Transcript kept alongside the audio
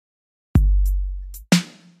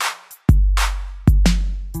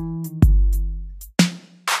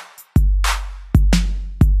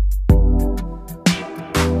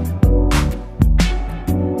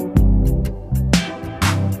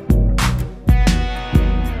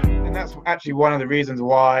that's actually one of the reasons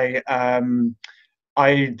why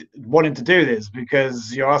I wanted to do this,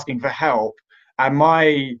 because you're asking for help, and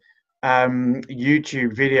my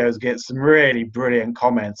YouTube videos get some really brilliant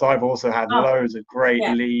comments. I've also had Oh, loads of great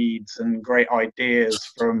yeah. leads and great ideas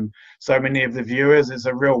from so many of the viewers. It's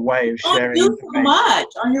a real way of Don't sharing do so information. much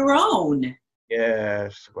on your own.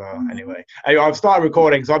 Yes, well, Mhm. anyway, I've started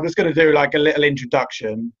recording, so I'm just going to do like a little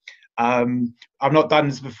introduction. I've not done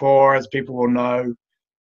this before, as people will know.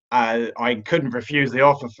 I couldn't refuse the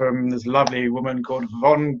offer from this lovely woman called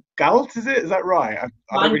Von Galt. Is it? Is that right? I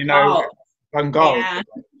don't One really know. Galt. Von Galt. Yeah.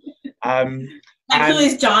 Um, Like who and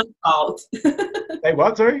is John Galt? they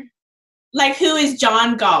what? Sorry. Like who is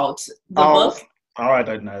John Galt? The Oh, book? I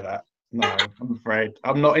don't know that. No, I'm afraid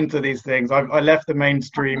I'm not into these things. I left the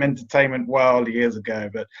mainstream entertainment world years ago,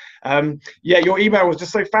 but yeah, your email was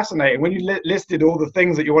just so fascinating when you listed all the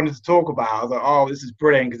things that you wanted to talk about. I was like, oh, this is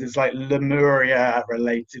brilliant because it's like Lemuria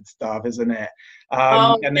related stuff, isn't it?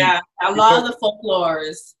 Oh And then yeah, a you lot of talked the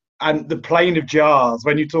folklores. and the plane of jars.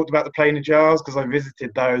 When you talked about the plane of jars, because I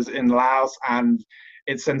visited those in Laos, and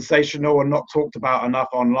it's sensational and not talked about enough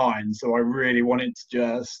online. So I really wanted to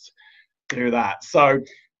just do that. So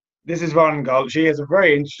this is Ron Galt. She is a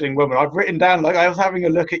very interesting woman. I've written down, like I was having a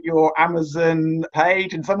look at your Amazon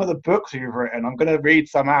page and some of the books you've written. I'm going to read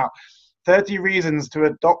some out. 30 Reasons to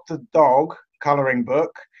Adopt a Dog coloring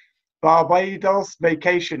book, Barbados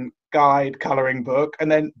Vacation Guide coloring book,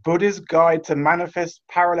 and then Buddha's Guide to Manifest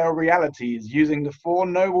Parallel Realities Using the Four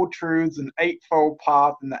Noble Truths and Eightfold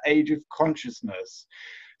Path in the Age of Consciousness.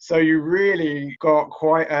 So you really got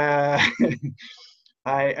quite a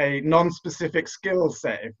non-specific skill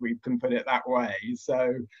set, if we can put it that way.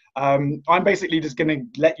 So I'm basically just going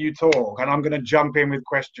to let you talk, and I'm going to jump in with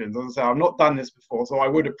questions. As I say, I've not done this before, so I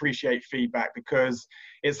would appreciate feedback, because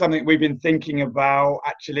it's something we've been thinking about.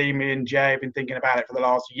 Actually, me and Jay have been thinking about it for the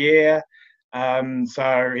last year.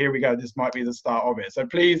 So here we go. This might be the start of it. So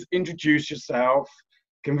please introduce yourself,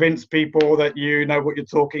 convince people that you know what you're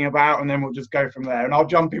talking about, and then we'll just go from there. And I'll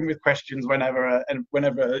jump in with questions whenever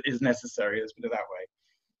is necessary. Let's put it that way.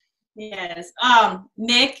 Yes.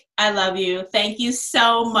 Mick, I love you. Thank you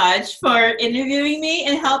so much for interviewing me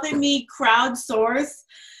and helping me crowdsource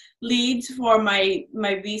leads for my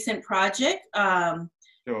recent project,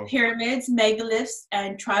 Sure. Pyramids, Megaliths,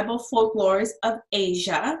 and Tribal Folklores of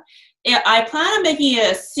Asia. I plan on making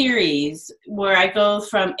a series where I go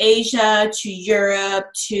from Asia to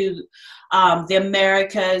Europe to the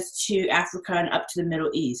Americas to Africa and up to the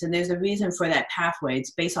Middle East. And there's a reason for that pathway.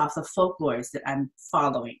 It's based off the folklores that I'm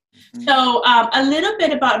following. Mm-hmm. So a little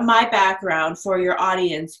bit about my background for your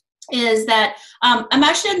audience is that I'm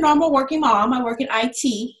actually a normal working mom. I work in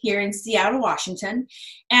IT here in Seattle, Washington.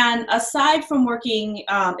 And aside from working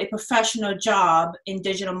a professional job in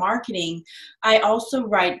digital marketing, I also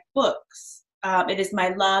write books. It is my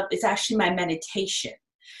love. It's actually my meditation.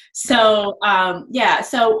 So yeah,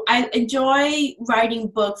 so I enjoy writing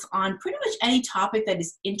books on pretty much any topic that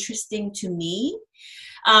is interesting to me.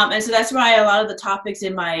 And so that's why a lot of the topics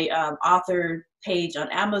in my author page on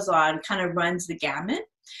Amazon kind of runs the gamut.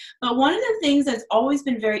 But one of the things that's always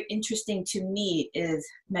been very interesting to me is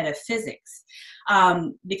metaphysics,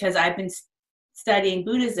 because I've been studying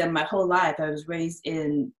Buddhism my whole life. I was raised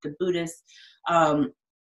in the Buddhist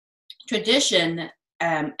tradition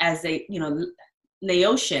as a,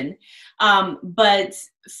 Laotian. But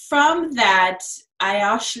from that, I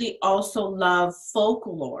actually also love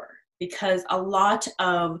folklore, because a lot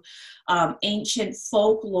of ancient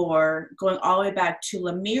folklore going all the way back to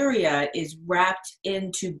Lemuria is wrapped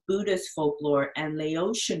into Buddhist folklore and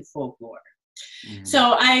Laotian folklore. Mm-hmm.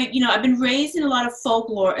 So I've been raised in a lot of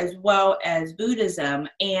folklore as well as Buddhism,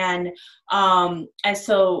 and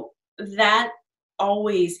so that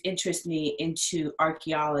always interests me into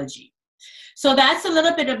archaeology. So that's a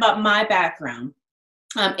little bit about my background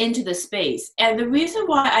into the space. And the reason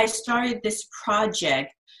why I started this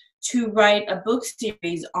project to write a book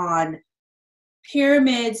series on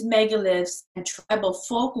pyramids, megaliths, and tribal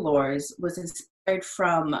folklores was inspired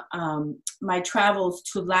from my travels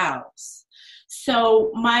to Laos.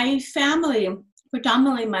 So my family,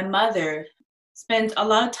 predominantly my mother, spent a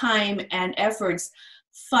lot of time and efforts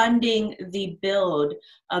funding the build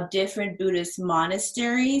of different Buddhist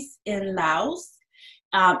monasteries in Laos,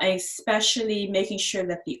 especially making sure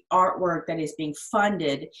that the artwork that is being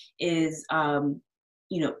funded is,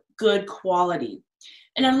 good quality.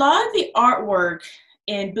 And a lot of the artwork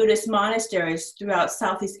in Buddhist monasteries throughout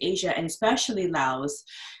Southeast Asia, and especially Laos,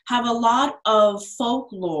 have a lot of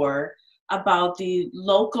folklore about the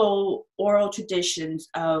local oral traditions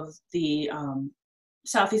of the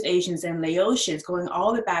Southeast Asians and Laotians, going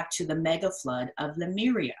all the way back to the Megaflood of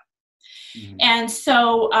Lemuria. Mm. And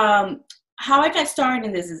so how I got started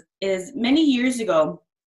in this is many years ago,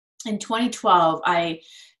 in 2012, I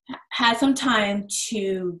had some time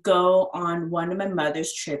to go on one of my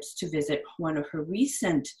mother's trips to visit one of her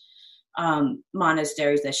recent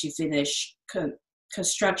monasteries that she finished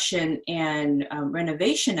construction and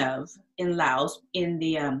renovation of in Laos, in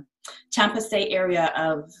the Champasak area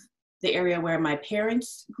of the area where my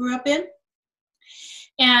parents grew up in.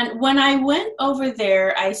 And when I went over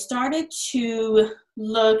there, I started to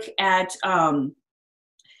look at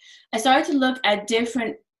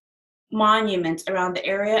different monuments around the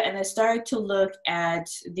area, and I started to look at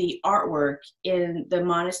the artwork in the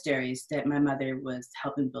monasteries that my mother was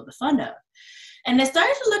helping build the fund of. And I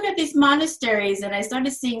started to look at these monasteries, and I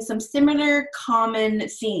started seeing some similar common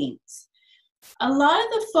themes. A lot of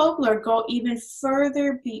the folklore go even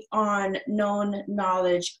further beyond known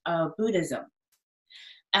knowledge of Buddhism.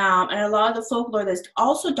 And a lot of the folklore that's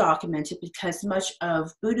also documented, because much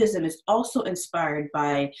of Buddhism is also inspired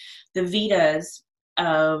by the Vedas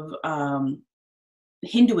of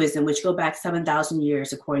Hinduism, which go back 7,000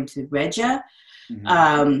 years according to Reja,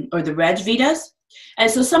 or the Reg Vedas. And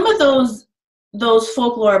so some of those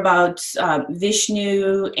folklore about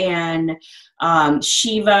Vishnu and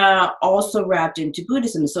Shiva also wrapped into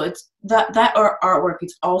Buddhism. So it's that artwork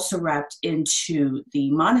is also wrapped into the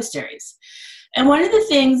monasteries. And one of the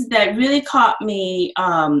things that really caught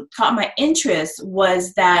my interest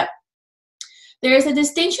was that there is a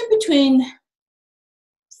distinction between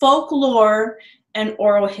folklore and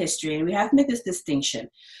oral history, and we have to make this distinction.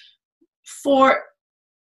 For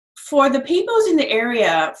the peoples in the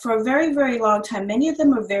area, for a very, very long time, many of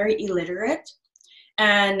them are very illiterate.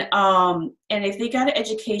 And if they got an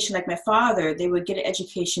education, like my father, they would get an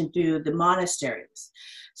education through the monasteries.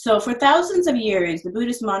 So for thousands of years, the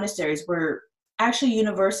Buddhist monasteries were actually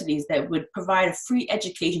universities that would provide a free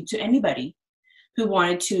education to anybody who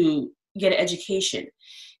wanted to get an education.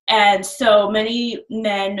 And so many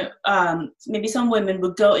men, maybe some women,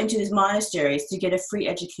 would go into these monasteries to get a free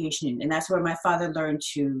education. And that's where my father learned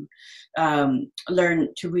to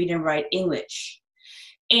read and write English.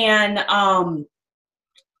 And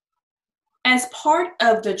as part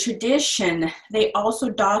of the tradition, they also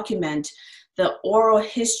document the oral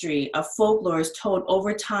history of folklore is told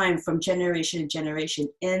over time from generation to generation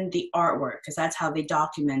in the artwork, because that's how they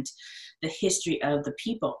document the history of the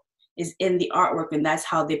people, is in the artwork, and that's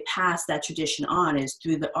how they pass that tradition on, is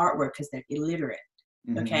through the artwork, because they're illiterate.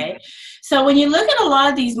 Okay, so when you look at a lot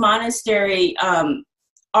of these monastery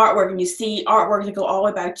artwork, and you see artwork that go all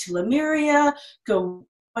the way back to Lemuria, go all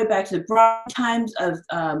the way back to the Bronze times of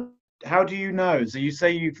how do you know? So you say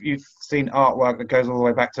you've seen artwork that goes all the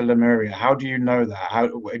way back to Lemuria. How do you know that? How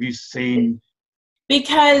have you seen?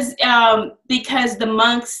 Because the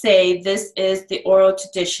monks say this is the oral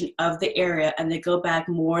tradition of the area, and they go back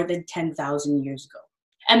more than 10,000 years ago.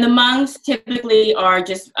 And the monks typically are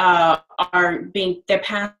just they're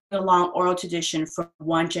passing along oral tradition from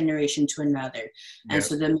one generation to another. And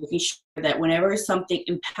so they're making sure that whenever something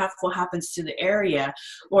impactful happens to the area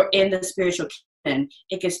or in the spiritual canon,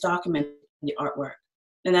 it gets documented in the artwork.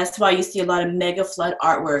 And that's why you see a lot of Megaflood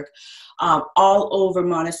artwork all over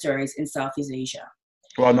monasteries in Southeast Asia.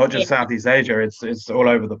 Well, not just Southeast Asia; it's all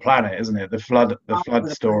over the planet, isn't it? The flood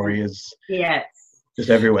story is just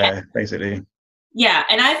everywhere, basically. Yeah,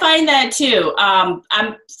 and I find that too.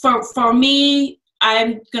 For me,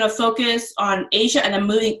 I'm gonna focus on Asia, and I'm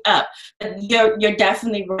moving up. But you're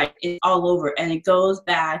definitely right. It's all over, and it goes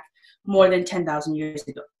back more than 10,000 years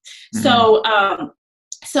ago. So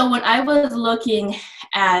when I was looking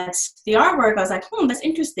at the artwork, I was like, that's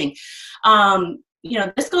interesting.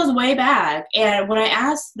 This goes way back. And when I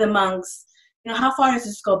asked the monks, how far does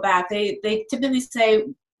this go back? They typically say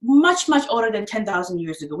much, much older than 10,000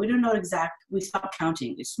 years ago. We don't know exact. We stopped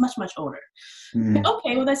counting. It's much, much older.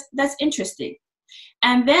 Okay, well, that's interesting.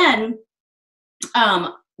 And then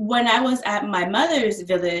when I was at my mother's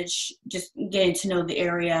village, just getting to know the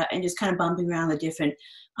area and just kind of bumping around the different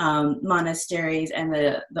monasteries and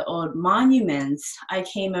the old monuments, I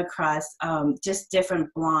came across just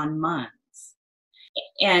different blonde monks.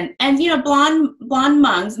 And blonde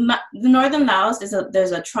Hmongs. The northern Laos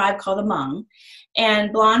there's a tribe called the Hmong,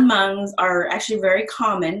 and blonde Hmongs are actually very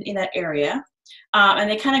common in that area, and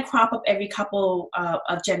they kind of crop up every couple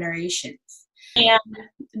of generations. And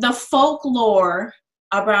the folklore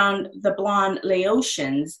around the blonde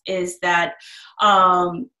Laotians is that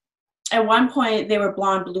at one point they were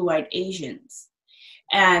blonde, blue-eyed Asians,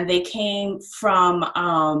 and they came from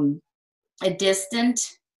a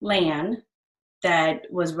distant land that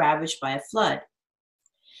was ravaged by a flood.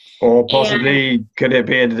 Or possibly, could it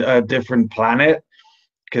be a different planet?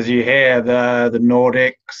 because you hear the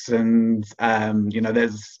Nordics, and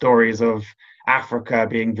there's stories of Africa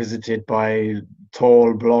being visited by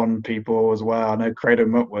tall blonde people as well. I know Credo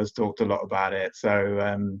Mutwa's talked a lot about it.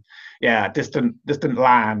 So distant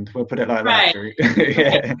land, we'll put it like Right. that.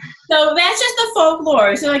 Yeah. So that's just the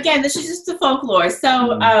folklore. So again, this is just the folklore.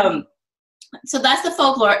 So so that's the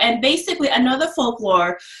folklore. And basically another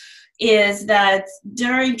folklore is that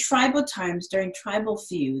during tribal times, during tribal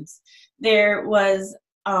feuds, there was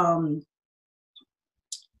a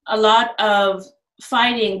lot of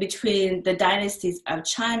fighting between the dynasties of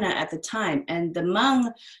China at the time, and the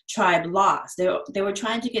Hmong tribe lost. They were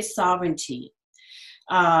trying to get sovereignty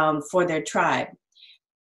for their tribe.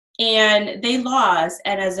 And they lost,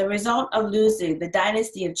 and as a result of losing, the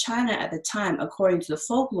dynasty of China at the time, according to the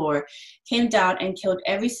folklore, came down and killed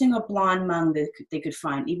every single blonde Hmong that they could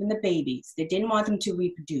find, even the babies. They didn't want them to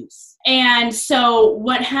reproduce. And so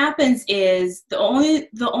what happens is the only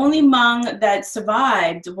Hmong that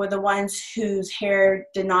survived were the ones whose hair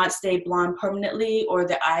did not stay blonde permanently, or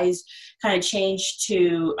their eyes kind of changed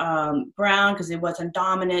to brown because it wasn't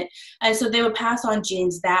dominant. And so they would pass on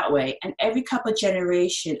genes that way. And every couple of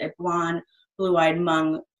generations, a blonde, blue-eyed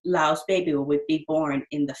Hmong Laos baby would be born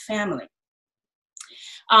in the family.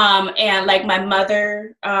 And like my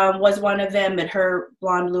mother was one of them, but her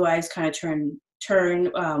blonde blue eyes kind of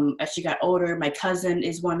turn as she got older. My cousin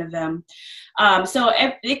is one of them. So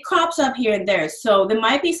it crops up here and there. So there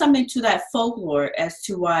might be something to that folklore as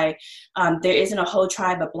to why there isn't a whole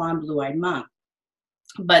tribe of blonde blue-eyed Hmong,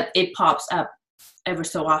 but it pops up ever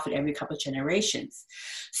so often, every couple of generations.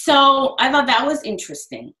 So I thought that was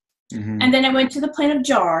interesting. Mm-hmm. And then I went to the Plain of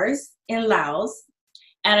Jars in Laos,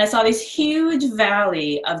 and I saw this huge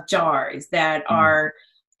valley of jars that are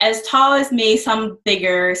as tall as me, some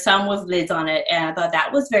bigger, some with lids on it, and I thought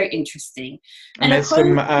that was very interesting. And there's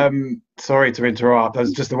some, sorry to interrupt,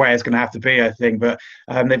 that's just the way it's going to have to be, I think, but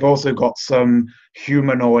they've also got some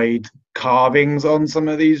humanoid carvings on some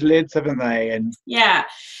of these lids, haven't they? And yeah.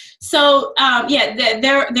 So,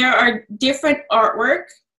 there are different artwork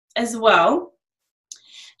as well.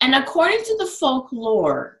 And according to the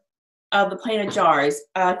folklore of the Plain of Jars,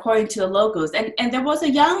 according to the locals, and there was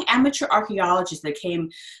a young amateur archaeologist that came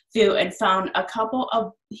through and found a couple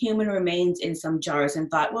of human remains in some jars and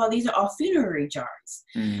thought, well, these are all funerary jars.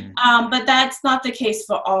 But that's not the case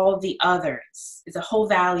for all the others. It's a whole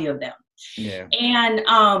valley of them. Yeah.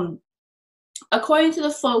 And according to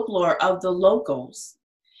the folklore of the locals,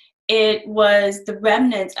 it was the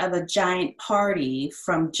remnants of a giant party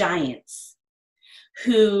from giants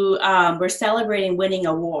who were celebrating winning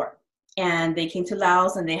a war. And they came to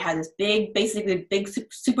Laos and they had this big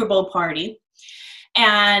Super Bowl party.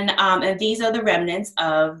 And these are the remnants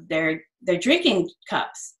of their drinking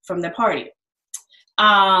cups from their party.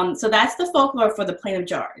 So that's the folklore for the Plain of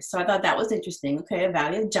Jars. So I thought that was interesting. Okay, a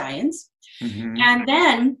valley of giants. Mm-hmm. And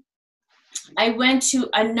then I went to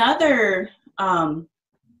another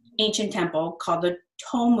ancient temple called the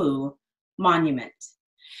Tomu Monument.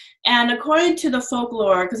 And according to the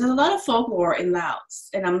folklore, because there's a lot of folklore in Laos,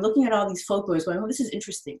 and I'm looking at all these folklores going, oh, this is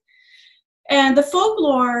interesting. And the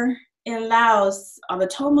folklore in Laos on the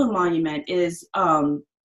Tomu Monument is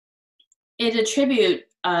a tribute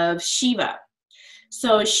of Shiva.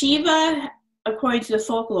 So Shiva, according to the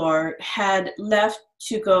folklore, had left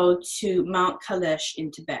to go to Mount Kailash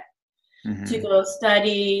in Tibet to go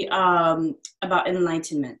study about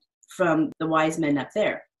enlightenment from the wise men up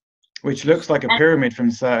there. Which looks like a pyramid from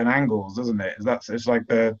certain angles, doesn't it? It's like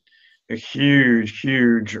a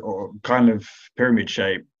huge or kind of pyramid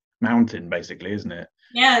shaped mountain, basically, isn't it?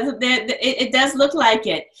 Yeah, it does look like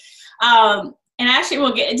it. And actually,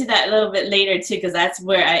 we'll get into that a little bit later too, because that's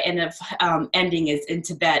where I end up ending is in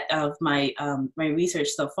Tibet of my my research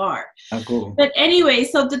so far. Oh, cool. But anyway,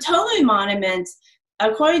 so the Tomu Monument,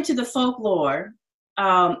 according to the folklore,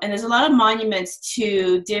 and there's a lot of monuments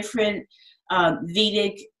to different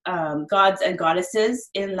Vedic gods and goddesses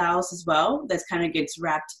in Laos as well. That kind of gets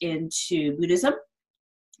wrapped into Buddhism,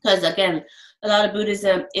 because again, a lot of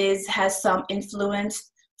Buddhism has some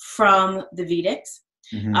influence from the Vedics.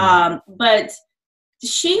 But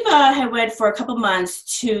Shiva had went for a couple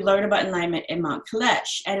months to learn about enlightenment in Mount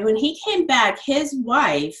Kailash, and when he came back, his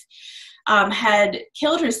wife had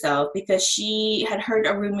killed herself because she had heard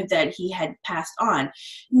a rumor that he had passed on.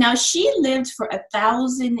 Now, she lived for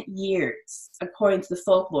 1,000 years, according to the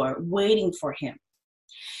folklore, waiting for him.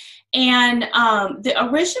 And the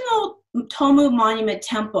original Tomu Monument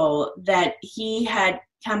temple that he had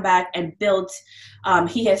come back and built,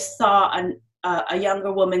 he had saw a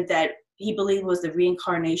younger woman that he believed was the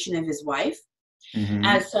reincarnation of his wife.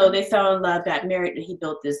 And so they fell in love, got married, and he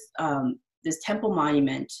built this this temple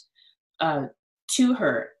monument to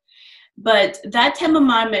her. But that temple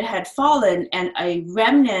monument had fallen, and a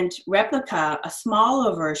remnant replica, a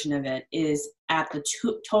smaller version of it, is at the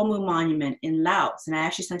Tomu Monument in Laos. And I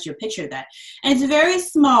actually sent you a picture of that. And it's very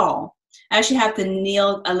small. I actually have to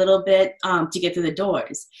kneel a little bit to get through the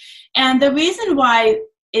doors. And the reason why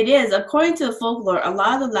it is, according to the folklore, a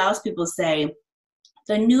lot of the Laos people say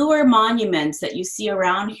the newer monuments that you see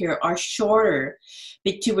around here are shorter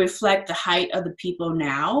to reflect the height of the people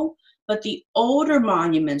now. But the older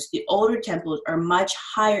monuments, the older temples are much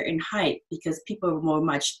higher in height because people were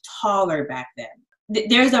much taller back then.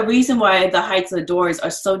 There's a reason why the heights of the doors are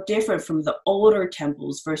so different from the older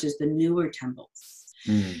temples versus the newer temples.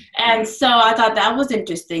 And so I thought that was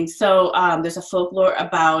interesting. So there's a folklore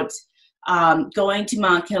about going to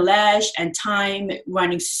Mount Kailash and time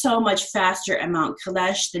running so much faster at Mount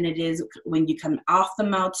Kailash than it is when you come off the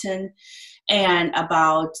mountain. And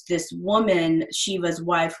about this woman, Shiva's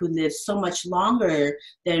wife, who lived so much longer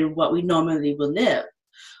than what we normally would live.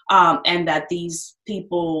 And that these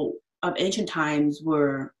people of ancient times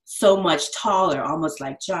were so much taller, almost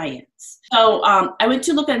like giants. So I went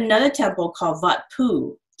to look at another temple called Wat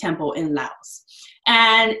Pu Temple in Laos.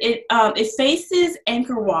 And it faces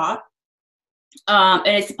Angkor Wat. And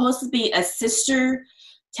it's supposed to be a sister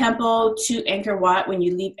temple to Angkor Wat. When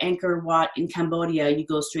you leave Angkor Wat in Cambodia, you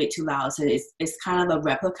go straight to Laos. And it's kind of a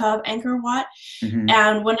replica of Angkor Wat.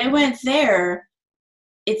 And when I went there,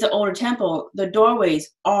 it's an older temple. The doorways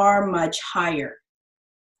are much higher.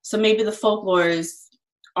 So maybe the folklores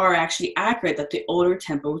are actually accurate, that the older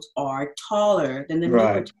temples are taller than the newer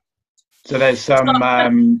temples. So there's some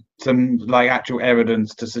like actual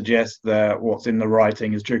evidence to suggest that what's in the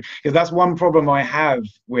writing is true. Because that's one problem I have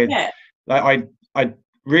with, like, I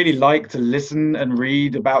really like to listen and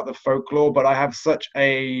read about the folklore, but I have such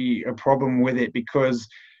a problem with it because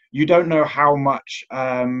you don't know how much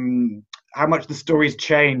the story's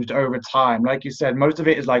changed over time. Like you said, most of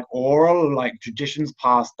it is like oral, like traditions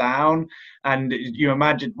passed down. And you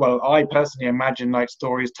imagine, well, I personally imagine like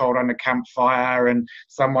stories told on a campfire and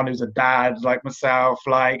someone who's a dad like myself,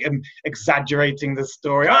 like, and exaggerating the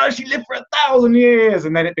story. Oh, she lived for 1,000 years.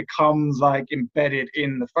 And then it becomes like embedded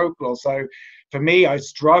in the folklore. So for me, I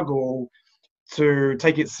struggle to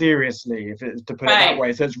take it seriously, to put it that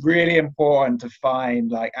way. So it's really important to find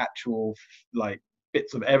like actual like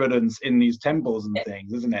bits of evidence in these temples and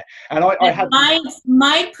things, isn't it? And I had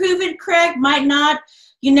might prove it correct, might not.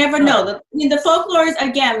 You never know. The folklores,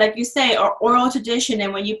 again, like you say, are oral tradition,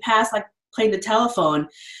 and when you pass, like playing the telephone,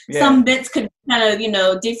 some bits could kind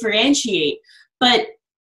of, differentiate. But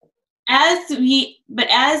as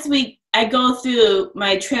I go through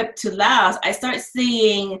my trip to Laos, I start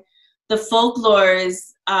seeing the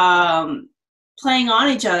folklores playing on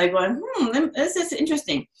each other, going, this is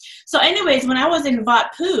interesting. So anyways, when I was in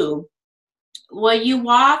Wat Pu, well, you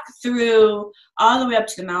walk through all the way up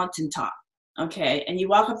to the mountaintop, okay? And you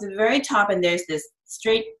walk up to the very top, and there's this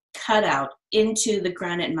straight cutout into the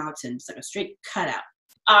granite mountains, like a straight cutout.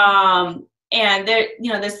 And there,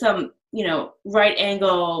 there's some, right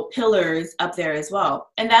angle pillars up there as well.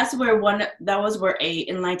 And that was where a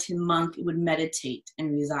enlightened monk would meditate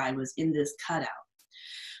and reside, was in this cutout.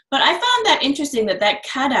 But I found that interesting that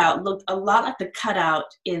cutout looked a lot like the cutout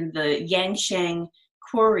in the Yangshan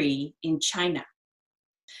quarry in China.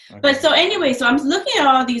 Okay. But so anyway, so I'm looking at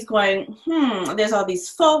all these going, there's all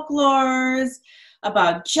these folklores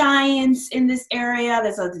about giants in this area.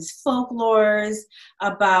 There's all these folklores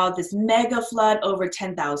about this mega flood over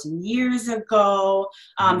 10,000 years ago.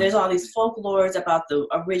 There's all these folklores about the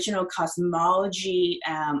original cosmology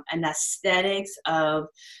and aesthetics of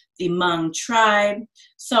the Hmong tribe.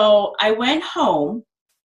 So I went home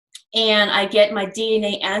and I get my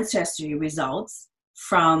DNA ancestry results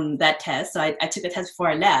from that test. So I took the test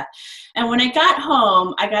before I left. And when I got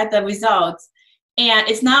home, I got the results, and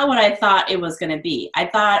it's not what I thought it was going to be. I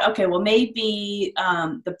thought, okay, well, maybe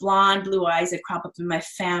the blonde, blue eyes that crop up in my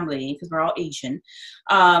family, because we're all Asian,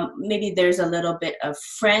 maybe there's a little bit of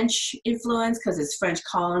French influence because it's French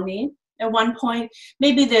colony at one point.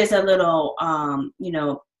 Maybe there's a little,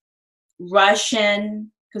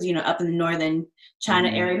 Russian, because up in the northern China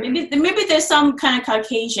area, maybe there's some kind of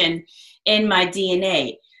Caucasian in my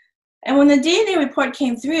DNA. And when the DNA report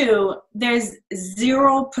came through, there's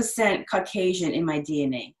 0% Caucasian in my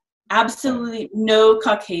DNA. Absolutely no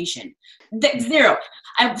Caucasian. Zero.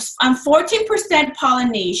 I'm 14%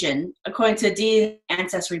 Polynesian, according to the DNA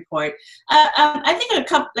ancestry report. I think a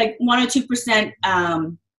couple, like 1 or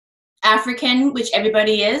 2% African, which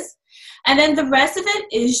everybody is. And then the rest of it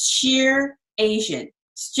is sheer Asian.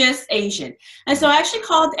 It's just Asian. And so I actually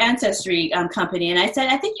called the Ancestry company and I said,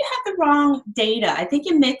 I think you have the wrong data. I think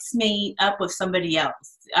you mixed me up with somebody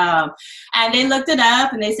else. And they looked it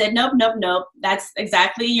up and they said, nope, nope, nope. That's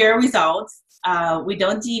exactly your results. We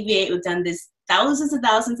don't deviate. We've done this thousands and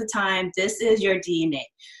thousands of times. This is your DNA.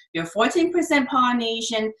 You're 14%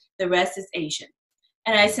 Polynesian. The rest is Asian.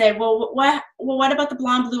 And I said, well, what about the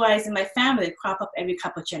blonde blue eyes in my family that crop up every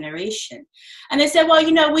couple of generations? And they said, well, you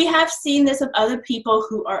know, we have seen this with other people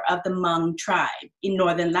who are of the Hmong tribe in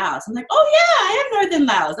northern Laos. I'm like, oh yeah, I am northern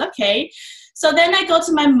Laos. Okay. So then I go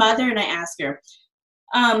to my mother and I ask her,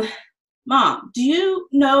 Mom, do you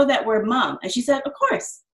know that we're Hmong? And she said, of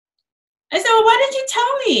course. I said, well, why did you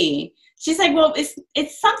tell me? She's like, well,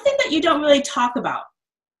 it's something that you don't really talk about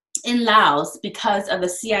in Laos because of the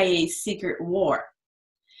CIA's secret war.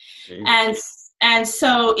 And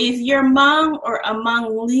so if you're Hmong or a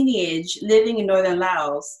Hmong lineage living in northern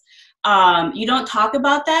Laos, you don't talk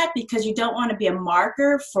about that because you don't want to be a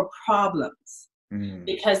marker for problems.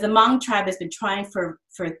 Because the Hmong tribe has been trying for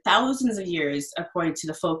thousands of years, according to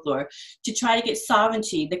the folklore, to try to get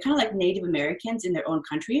sovereignty. They're kind of like Native Americans in their own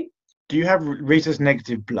country. Do you have rhesus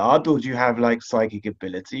negative blood, or do you have like psychic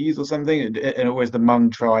abilities or something? And always the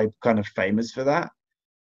Hmong tribe kind of famous for that?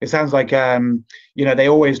 It sounds like you know, they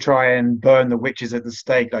always try and burn the witches at the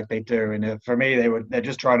stake like they do. And for me, they're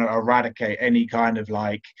just trying to eradicate any kind of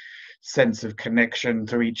like sense of connection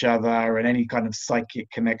to each other and any kind of psychic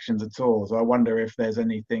connections at all. So I wonder if there's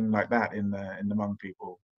anything like that in the Hmong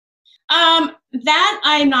people. That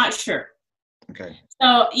I'm not sure. Okay.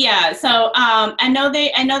 So yeah, so I know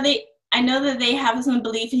that they have some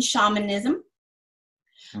belief in shamanism.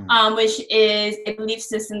 Which is a belief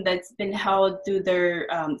system that's been held through their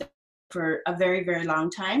for a very, very long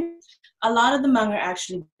time. A lot of the Hmong are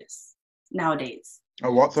actually Buddhists nowadays.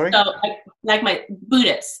 Oh, what? Sorry. So like my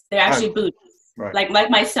Buddhists, they're actually Buddhists. Right. Like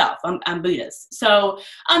myself, I'm Buddhist. So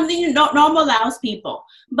you know, normal Laos people.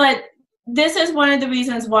 But this is one of the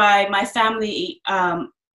reasons why my family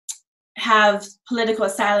have political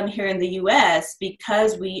asylum here in the U.S.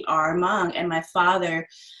 because we are Hmong, and my father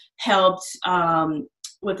helped.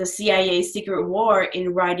 With the CIA secret war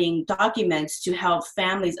in writing documents to help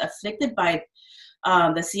families afflicted by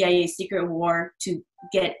the CIA secret war to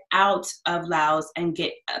get out of Laos and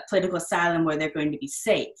get political asylum where they're going to be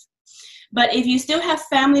safe. But if you still have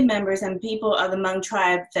family members and people of the Hmong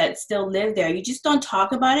tribe that still live there, you just don't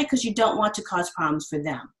talk about it because you don't want to cause problems for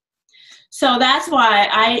them. So that's why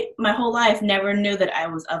I, my whole life, never knew that I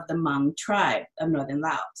was of the Hmong tribe of northern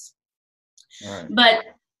Laos. Right.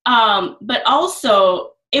 But also,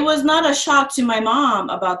 it was not a shock to my mom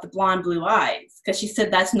about the blonde blue eyes because she said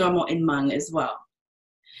that's normal in Hmong as well.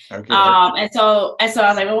 Okay. And so I was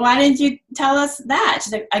like, well, why didn't you tell us that?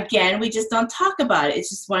 She's like, again, we just don't talk about it. It's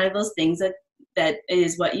just one of those things that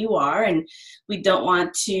is what you are, and we don't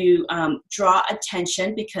want to draw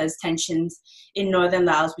attention because tensions in northern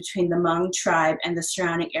Laos between the Hmong tribe and the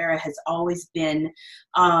surrounding area has always been,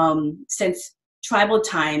 since tribal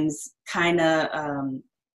times, kind of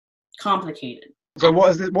complicated. So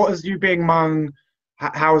what is you being Hmong?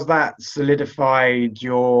 How has that solidified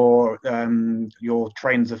your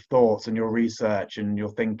trains of thoughts and your research and your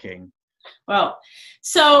thinking? Well,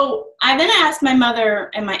 so I then asked my mother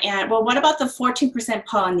and my aunt, well, what about the 14%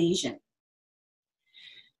 Polynesian?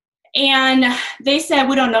 And they said,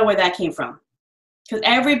 we don't know where that came from. Because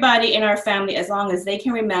everybody in our family, as long as they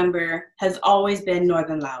can remember, has always been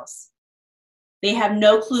northern Laos. They have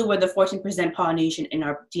no clue where the 14% Polynesian in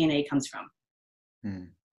our DNA comes from.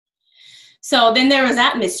 So then there was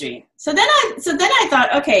that mystery. So then I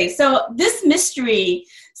thought, okay, so this mystery,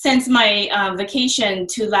 since my vacation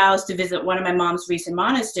to Laos to visit one of my mom's recent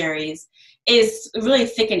monasteries, is really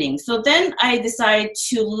thickening. So then I decided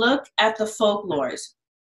to look at the folklores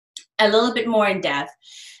a little bit more in depth,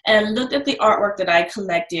 and I looked at the artwork that I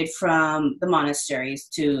collected from the monasteries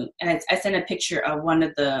and I sent a picture of one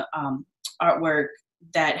of the artwork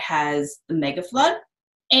that has the Megaflood.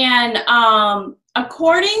 And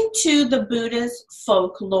according to the Buddhist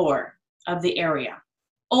folklore of the area,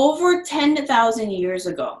 over 10,000 years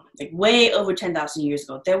ago, like way over 10,000 years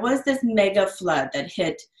ago, there was this mega flood that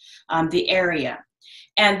hit the area.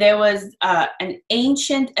 And there was an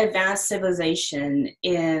ancient advanced civilization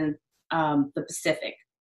in the Pacific,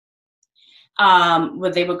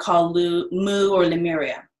 what they would call Mu or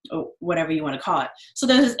Lemuria, or whatever you want to call it. So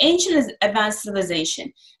there's this ancient advanced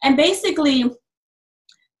civilization. And basically,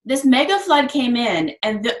 this mega flood came in,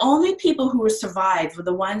 and the only people who survived were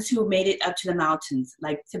the ones who made it up to the mountains,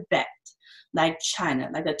 like Tibet, like China,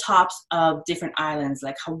 like the tops of different islands,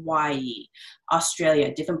 like Hawaii,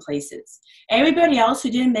 Australia, different places. Everybody else who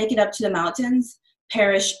didn't make it up to the mountains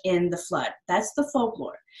perish in the flood. That's the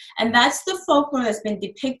folklore. And that's the folklore that's been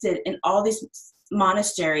depicted in all these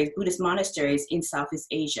monasteries, Buddhist monasteries in Southeast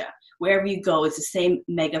Asia. Wherever you go, it's the same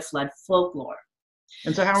mega flood folklore.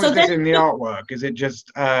 And so how is this in the artwork? Is it just,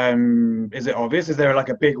 is it obvious? Is there like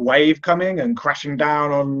a big wave coming and crashing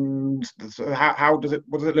down on, what does it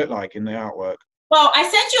look like in the artwork? Well, I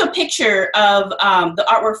sent you a picture of the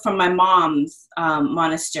artwork from my mom's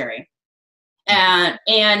monastery. And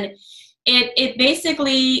it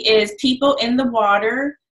basically is people in the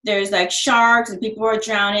water. There's like sharks and people are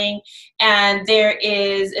drowning. And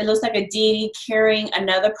it looks like a deity carrying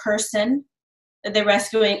another person that they're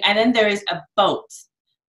rescuing. And then there is a boat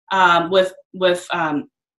with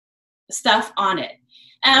stuff on it.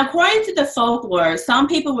 And according to the folklore, some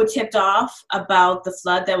people were tipped off about the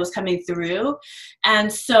flood that was coming through.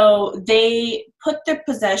 And so they put their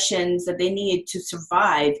possessions that they needed to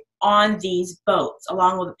survive on these boats,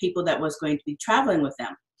 along with the people that was going to be traveling with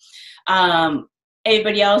them.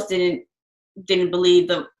 Everybody else didn't believe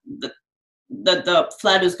the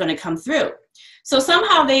flood was going to come through. So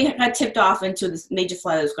somehow they got tipped off into this major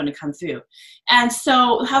flood that was going to come through. And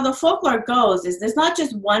so how the folklore goes is there's not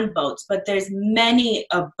just one boat, but there's many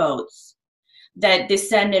of boats that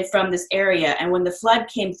descended from this area. And when the flood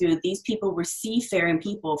came through, these people were seafaring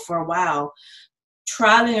people for a while,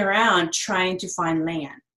 traveling around trying to find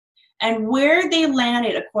land. And where they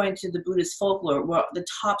landed, according to the Buddhist folklore, were the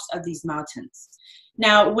tops of these mountains.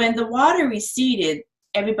 Now, when the water receded,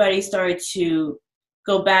 everybody started to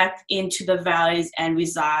go back into the valleys and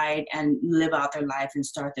reside and live out their life and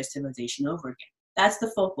start their civilization over again. That's the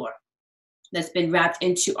folklore that's been wrapped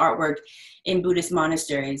into artwork in Buddhist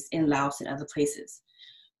monasteries in Laos and other places.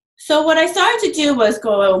 So what I started to do was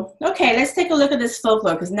go, okay, let's take a look at this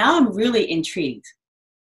folklore, because now I'm really intrigued.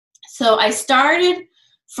 So I started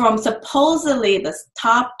from supposedly the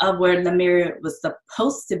top of where Lemuria was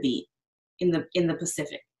supposed to be in the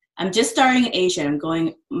Pacific. I'm just starting in Asia. I'm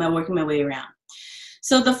working my way around.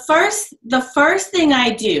 So the first thing I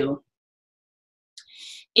do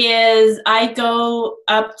is I go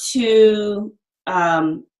up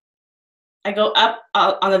on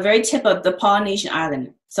the very tip of the Polynesian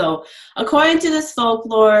island. So according to this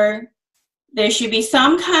folklore, there should be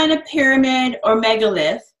some kind of pyramid or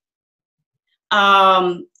megalith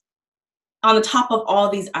on the top of all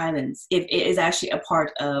these islands. It is actually a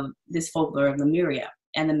part of this folklore of Lemuria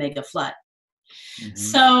and the mega flood. Mm-hmm.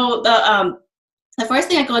 So the first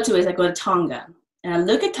thing I go to is I go to Tonga, and I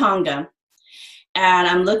look at Tonga, and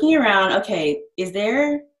I'm looking around. Okay, is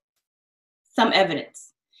there some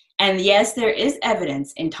evidence? And yes, there is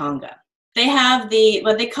evidence in Tonga. They have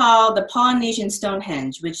what they call the Polynesian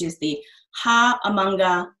Stonehenge, which is the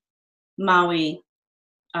Ha'amanga Maui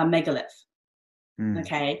megalith.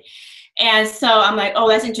 Okay, and so I'm like, oh,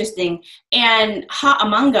 that's interesting. And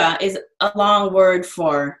Ha'amanga is a long word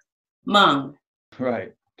for Hmong.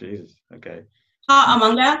 Right. Jesus. Okay.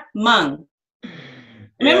 Ha'amanga, Hmong.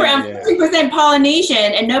 Remember, I'm 50% Polynesian,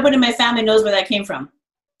 and nobody in my family knows where that came from.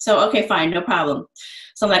 So, okay, fine, no problem.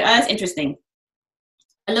 So I'm like, oh, that's interesting.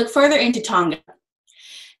 I look further into Tonga,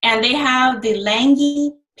 and they have the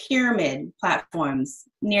Langi pyramid platforms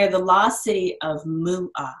near the lost city of Mua.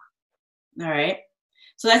 All right.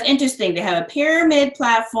 So that's interesting. They have a pyramid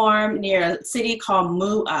platform near a city called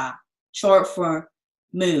Mua, short for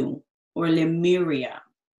Mu or Lemuria.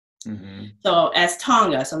 Mm-hmm. So as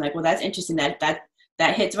Tonga. So I'm like, well, that's interesting. That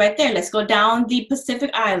hits right there. Let's go down the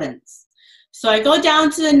Pacific Islands. So I go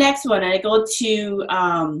down to the next one, and I go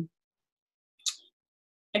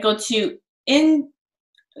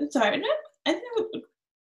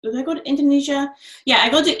did I go to Indonesia? Yeah, I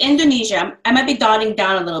go to Indonesia. I might be dotting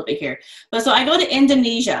down a little bit here. But so I go to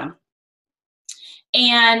Indonesia.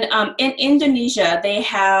 And in Indonesia, they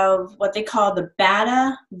have what they call the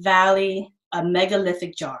Bata Valley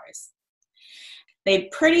megalithic jars. They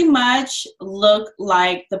pretty much look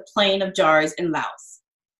like the plain of jars in Laos.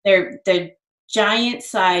 They're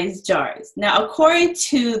giant-sized jars. Now, according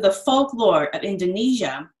to the folklore of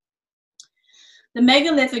Indonesia, the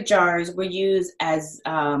megalithic jars were used as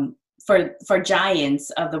for giants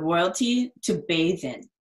of the royalty to bathe in.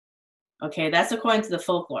 Okay, that's according to the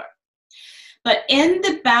folklore. But in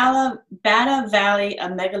the Bata Valley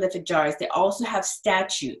of megalithic jars, they also have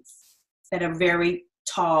statues that are very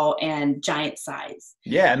tall and giant size.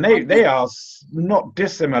 Yeah, and they are not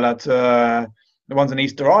dissimilar to the ones in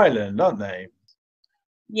Easter Island, aren't they?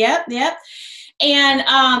 Yep. And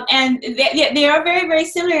they are very, very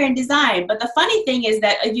similar in design. But the funny thing is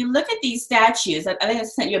that if you look at these statues, I think I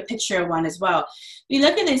sent you a picture of one as well. If you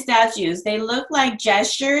look at these statues, they look like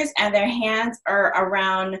gestures, and their hands are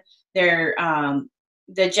around their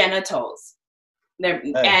genitals.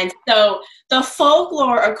 And so the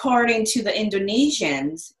folklore, according to the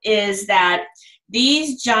Indonesians, is that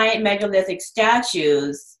these giant megalithic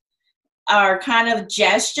statues are kind of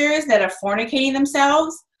gestures that are fornicating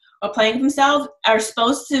themselves or playing with themselves, are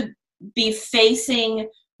supposed to be facing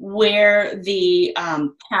where the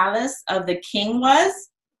palace of the king was.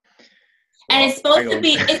 And it's supposed to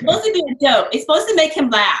be a joke. It's supposed to make him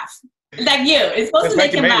laugh. Like you. It's supposed to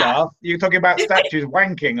make him laugh. You're talking about statues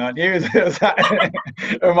wanking, aren't you?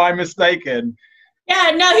 Am I mistaken?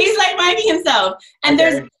 Yeah, no, he's like wanking himself. And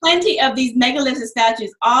there's plenty of these megalithic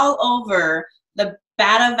statues all over the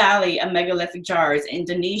Bata Valley of megalithic jars in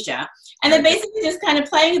Indonesia. And they're basically just kind of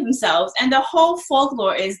playing with themselves. And the whole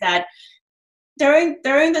folklore is that during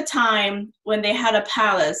the time when they had a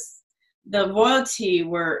palace, the royalty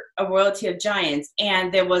were a royalty of giants,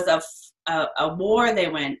 and there was a war they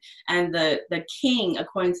went, and the king,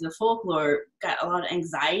 according to the folklore, got a lot of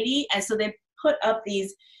anxiety, and so they put up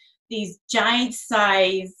these giant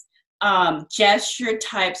size gesture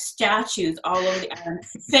type statues all over the island,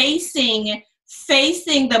 facing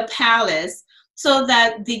the palace, so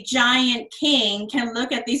that the giant king can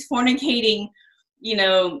look at these fornicating,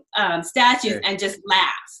 statues and just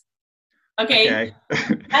laugh. Okay.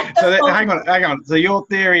 So hang on. So your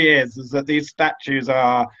theory is that these statues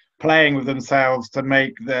are playing with themselves to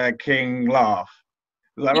make their king laugh.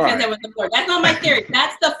 Is that right? That's not my theory.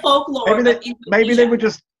 That's the folklore. Maybe they were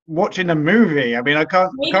just watching a movie. I mean, I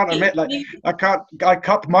can't admit, like, I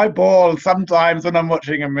cut my ball sometimes when I'm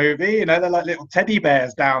watching a movie. They're like little teddy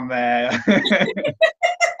bears down there.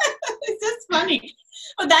 It's just funny.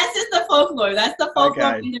 But that's just the folklore. That's the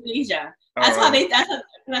folklore of Indonesia. That's how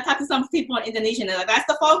when I talk to some people in Indonesia, they're like, that's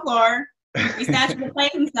the folklore. These statues are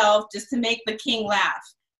playing themselves just to make the king laugh.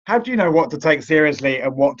 How do you know what to take seriously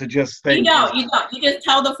and what to just think? You don't. You just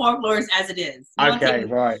tell the folklores as it is.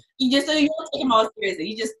 Right. You don't take them all seriously.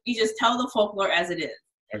 You just tell the folklore as it is.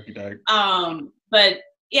 Okay. But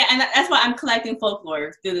yeah, and that's why I'm collecting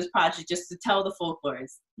folklore through this project, just to tell the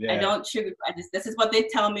folklores. Yeah. I don't sugarcoat. This is what they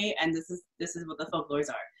tell me, and this is what the folklores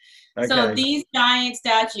are. Okay. So these giant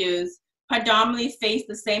statues predominantly face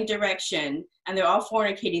the same direction, and they're all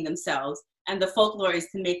fornicating themselves. And the folklore is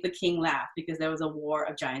to make the king laugh because there was a war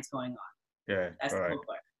of giants going on. Yeah, that's the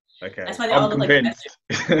folklore. Okay, that's why they all look like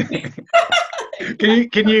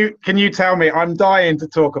Can you tell me? I'm dying to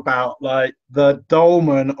talk about like the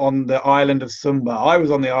dolmen on the island of Sumba. I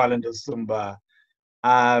was on the island of Sumba,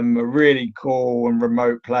 a really cool and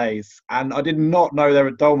remote place, and I did not know there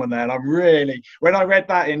were dolmen there. And when I read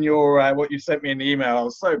that in your what you sent me in the email, I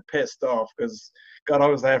was so pissed off because God, I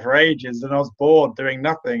was there for ages and I was bored doing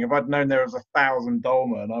nothing. If I'd known there was 1,000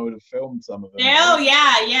 dolmen, I would have filmed some of them. Oh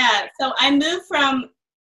yeah. So I moved from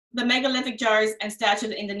the megalithic jars and statues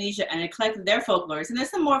of Indonesia, and I collected their folklores, and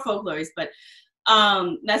there's some more folklores, but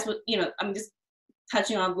that's what I'm just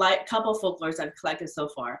touching on a couple of folklores I've collected so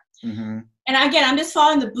far. Mm-hmm. And again, I'm just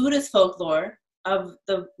following the Buddhist folklore of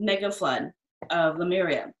the Megaflood of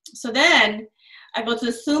Lemuria. So then I go to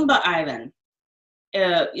the Sumba Island,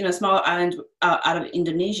 smaller island out of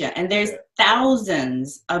Indonesia, and there's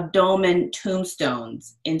thousands of dolmen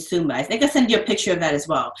tombstones in Sumba. I think I sent you a picture of that as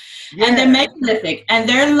well. Yeah. And they're megalithic and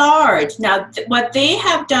they're large. Now, what they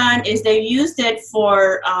have done is they've used it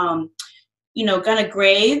for, kind of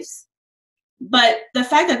graves. But the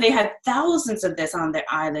fact that they had thousands of this on their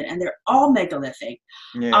island and they're all megalithic,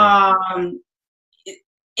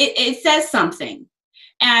 it says something.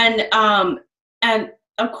 And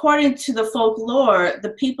according to the folklore,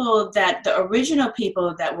 the original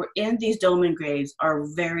people that were in these dolmen graves are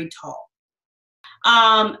very tall.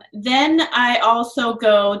 Then I also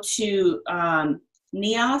go to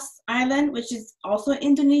Nias Island, which is also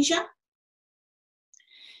Indonesia.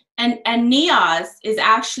 And Nias is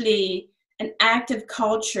actually an active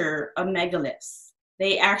culture of megaliths.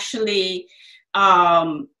 They actually,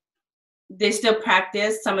 they still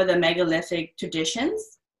practice some of the megalithic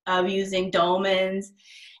traditions of using dolmens.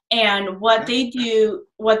 And what they do,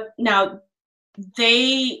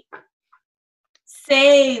 they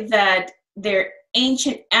say that their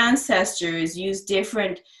ancient ancestors used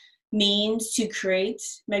different means to create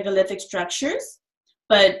megalithic structures,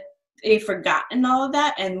 but they've forgotten all of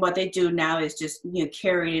that, and what they do now is just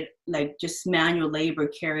carry it, like just manual labor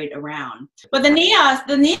carried around. But the Nias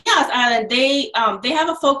Island, they have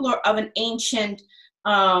a folklore of an ancient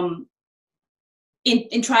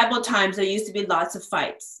in tribal times. There used to be lots of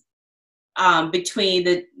fights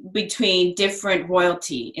between different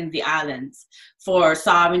royalty in the islands for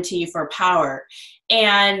sovereignty, for power,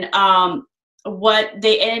 and what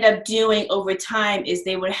they ended up doing over time is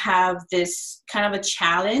they would have this kind of a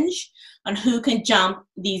challenge on who can jump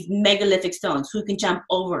these megalithic stones, who can jump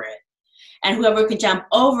over it. And whoever could jump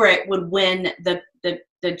over it would win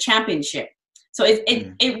the championship. So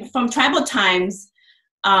it from tribal times,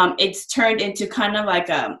 it's turned into kind of like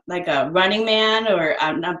a Running Man, or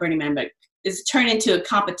not Burning Man, but it's turned into a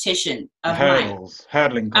competition of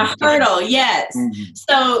hurdling competition. A hurdle, yes.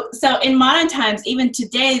 So in modern times, even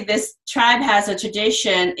today, this tribe has a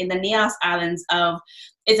tradition in the Nias Islands of,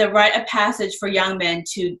 it's a rite of passage for young men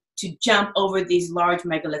to jump over these large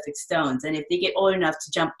megalithic stones. And if they get old enough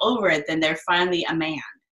to jump over it, then they're finally a man.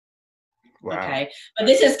 Wow. Okay. But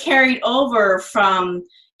this is carried over from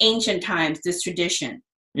ancient times, this tradition,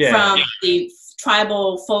 from the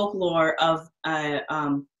tribal folklore of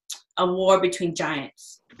a war between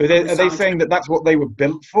giants. But are they saying that that's what they were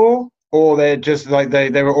built for? Or they're just like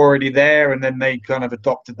they were already there and then they kind of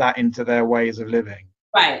adopted that into their ways of living?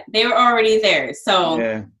 Right. They were already there.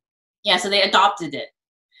 So so they adopted it.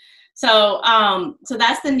 So so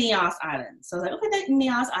that's the Nias Islands. So I was like, okay, the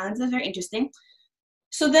Nias Islands is very interesting.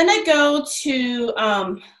 So then I go to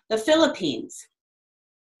the Philippines.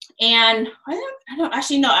 And I don't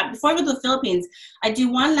actually know. Before I go to the Philippines, I do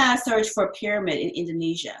one last search for a pyramid in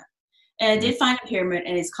Indonesia. And I did find a pyramid,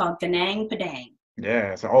 and it's called Ganang Padang.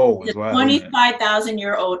 Yeah, it's old as well.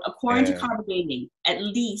 25,000-year-old, according to carbon dating, at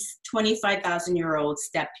least 25,000-year-old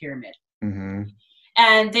step pyramid. Mm-hmm.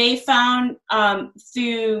 And they found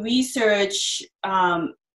through research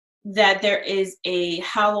that there is a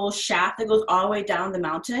hollow shaft that goes all the way down the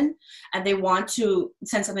mountain, and they want to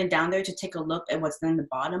send something down there to take a look at what's in the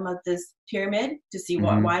bottom of this pyramid to see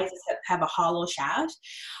why does it have a hollow shaft.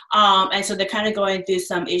 And so they're kind of going through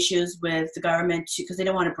some issues with the government because they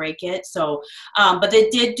don't want to break it. So, but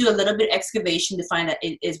they did do a little bit of excavation to find that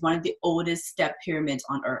it is one of the oldest step pyramids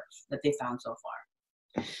on Earth that they found so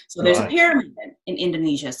far. So there's a pyramid in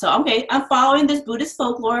Indonesia. So, okay, I'm following this Buddhist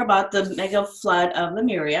folklore about the mega flood of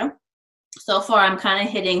Lemuria. So far, I'm kind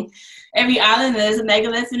of hitting every island. There's a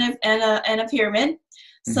megalith and a pyramid.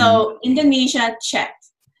 So Indonesia, checked.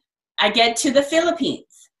 I get to the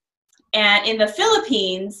Philippines. And in the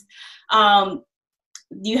Philippines,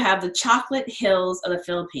 you have the chocolate hills of the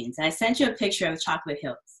Philippines. And I sent you a picture of the chocolate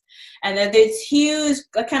hills. And they're this huge,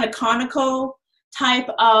 kind of conical type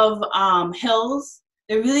of hills.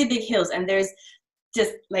 They're really big hills, and there's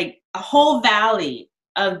just like a whole valley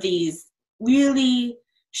of these really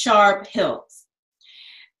sharp hills.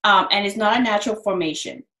 And it's not a natural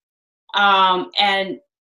formation. And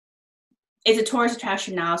it's a tourist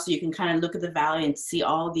attraction now, so you can kind of look at the valley and see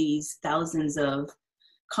all these thousands of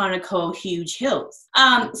conical, huge hills.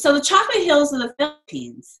 So the chocolate hills of the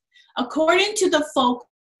Philippines, according to the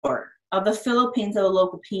folklore of the Philippines of the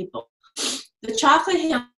local people, the chocolate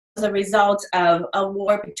hills as a result of a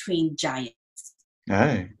war between giants.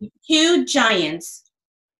 Two giants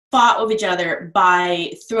fought with each other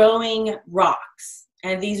by throwing rocks,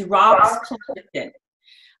 and these rocks collected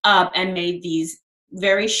and made these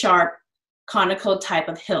very sharp conical type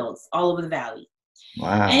of hills all over the valley.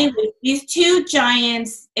 Wow. Anyway, these two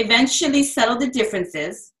giants eventually settled the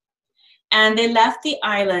differences, and they left the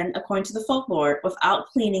island, according to the folklore, without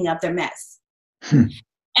cleaning up their mess.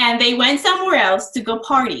 And they went somewhere else to go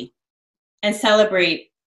party and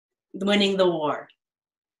celebrate winning the war.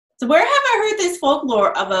 So where have I heard this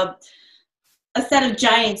folklore of a set of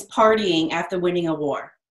giants partying after winning a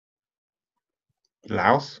war?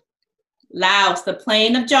 Laos, the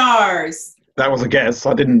plain of jars. That was a guess.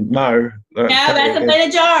 I didn't know. Yeah, that's the plain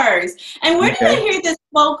of jars. And where did I hear this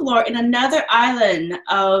folklore? In another island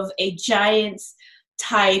of a giant's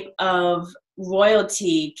type of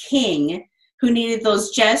royalty king who needed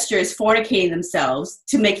those gestures fornicating themselves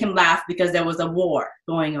to make him laugh because there was a war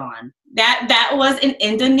going on. That was in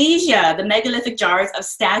Indonesia, the megalithic jars of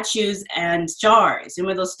statues and jars.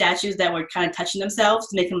 Remember those statues that were kind of touching themselves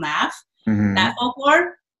to make him laugh? That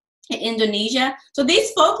folklore in Indonesia. So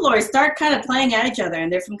these folklores start kind of playing at each other,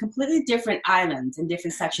 and they're from completely different islands in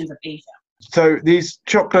different sections of Asia. So these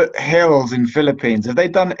chocolate hills in Philippines, have they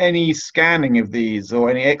done any scanning of these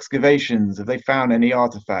or any excavations? Have they found any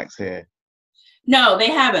artifacts here? No, they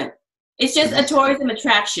haven't. It's just a tourism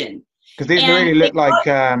attraction. Because these really look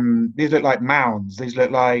like mounds. These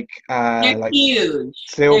look like huge.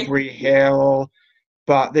 Silbury Hill,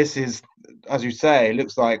 but this is, as you say, it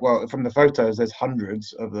looks like, well, from the photos, there's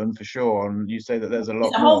hundreds of them for sure, and you say that there's a lot.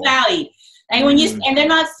 It's a whole valley, and when you and they're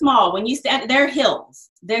not small. When you stand, they're hills.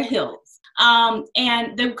 They're hills.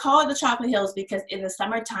 And they call it the chocolate hills because in the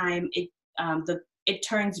summertime, it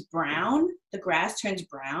turns brown. The grass turns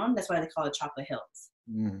brown. That's why they call it chocolate hills.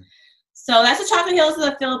 So that's the chocolate hills of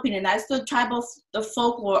the Philippines, and that's the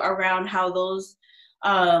folklore around how those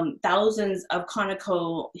thousands of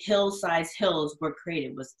conical hill-sized hills were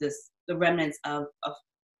created. Was this the remnants of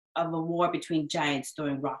a war between giants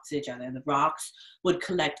throwing rocks at each other, and the rocks would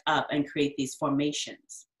collect up and create these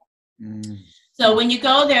formations. So when you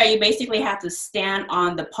go there, you basically have to stand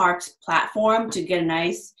on the park's platform to get a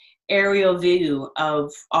nice aerial view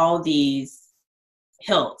of all these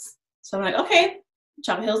hills. So I'm like, okay,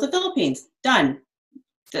 Chocolate Hills, the Philippines, done.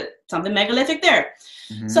 Something megalithic there.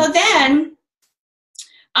 So then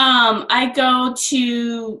I go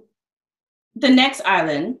to the next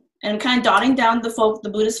island and kind of dotting down the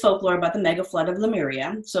Buddhist folklore about the Megaflood of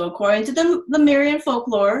Lemuria. So according to the Lemurian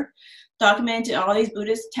folklore, documented all these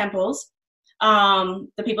Buddhist temples,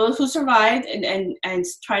 the people who survived and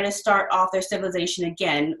try to start off their civilization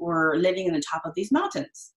again were living in the top of these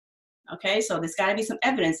mountains. Okay, so there's got to be some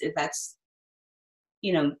evidence if that's,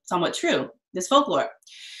 somewhat true, this folklore.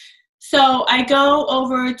 So I go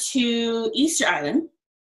over to Easter Island,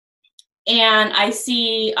 and I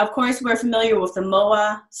see, of course, we're familiar with the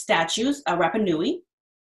Moa statues of Rapa Nui.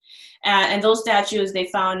 And those statues they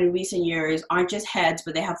found in recent years aren't just heads,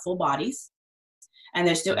 but they have full bodies. And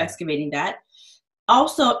they're still excavating that.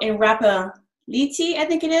 Also in Rapa Liti, I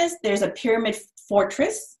think it is, there's a pyramid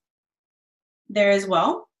fortress there as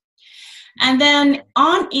well. And then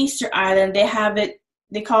on Easter Island,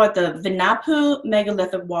 they call it the Vinapu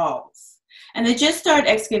megalithic walls. And they just started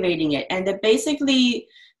excavating it. And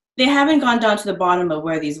they haven't gone down to the bottom of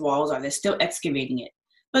where these walls are. They're still excavating it.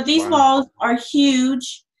 But these walls are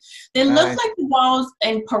huge. They look like the walls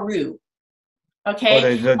in Peru.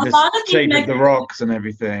 Okay. The shape of the rocks and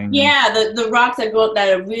everything. Yeah, the rocks that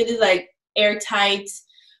are really like airtight,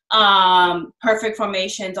 perfect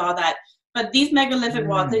formations, all that. But these megalithic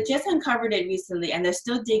walls, they just uncovered it recently, and they're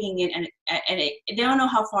still digging in, and they don't know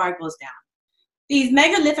how far it goes down. These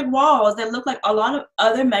megalithic walls that look like a lot of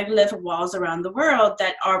other megalithic walls around the world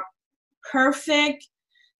that are perfect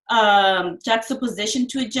juxtaposition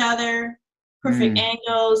to each other, perfect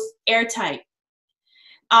angles, airtight.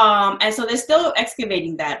 And so they're still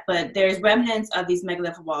excavating that, but there's remnants of these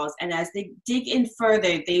megalithic walls, and as they dig in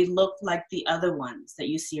further, they look like the other ones that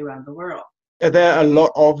you see around the world. Are there a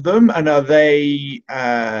lot of them, and are they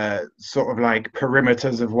sort of like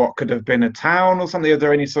perimeters of what could have been a town or something? Are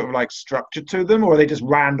there any sort of like structure to them, or are they just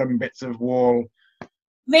random bits of wall?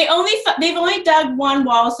 They've only dug one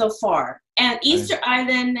wall so far, and Easter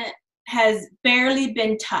Island has barely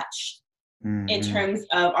been touched in terms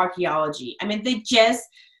of archaeology. I mean, they just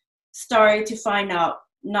started to find out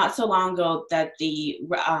not so long ago that the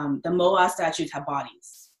Moa statues have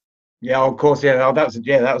bodies. Yeah, of course. Yeah,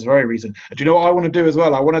 that was very recent. Do you know what I want to do as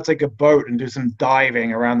well? I want to take a boat and do some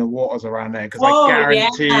diving around the waters around there, because I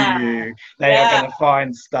guarantee you they are going to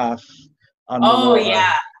find stuff underwater. Oh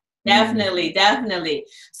yeah, definitely.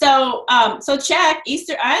 So check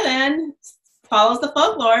Easter Island follows the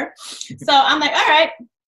folklore. So I'm like, all right,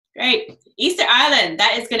 great, Easter Island,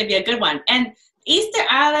 that is going to be a good one. And Easter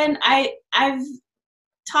Island, I've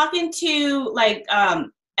talking to like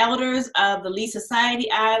elders of the Lee Society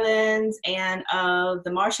Islands and of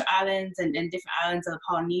the Marshall Islands and different islands of the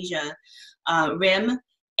Polynesia rim.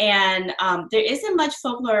 And there isn't much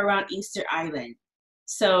folklore around Easter Island.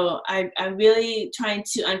 So I'm really trying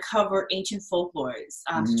to uncover ancient folklores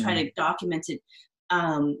to try to document it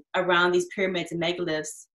around these pyramids and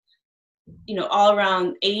megaliths, all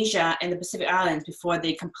around Asia and the Pacific Islands before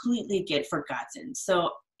they completely get forgotten. So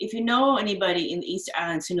if you know anybody in the Easter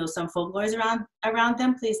Islands who knows some folklores around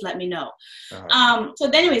them, please let me know. So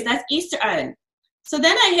anyways, that's Easter Island. So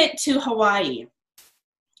then I hit to Hawaii,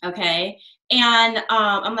 okay? And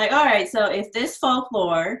I'm like, all right, so if this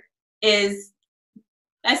folklore is,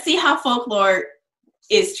 let's see how folklore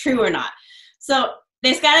is true or not. So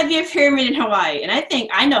there's got to be a pyramid in Hawaii. And I think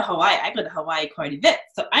I know Hawaii. I go to Hawaii quite a bit.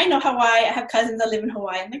 So I know Hawaii. I have cousins that live in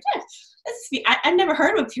Hawaii. I'm like, yes, I've never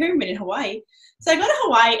heard of a pyramid in Hawaii. So I go to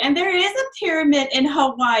Hawaii, and there is a pyramid in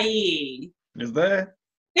Hawaii. Is there?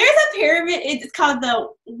 There's a pyramid. It's called the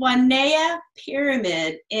Waianae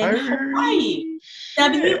Pyramid in Hawaii.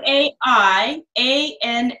 Waianae.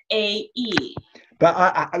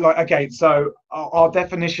 But okay, so our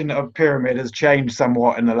definition of pyramid has changed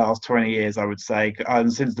somewhat in the last 20 years, I would say,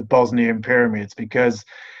 since the Bosnian pyramids, because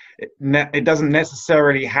it doesn't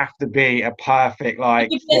necessarily have to be a perfect like.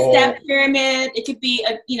 It could be a step pyramid. It could be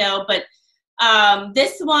but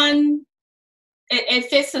this one, it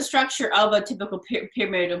fits the structure of a typical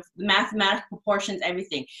pyramid of mathematical proportions,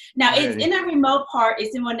 everything. Now it's in a remote part.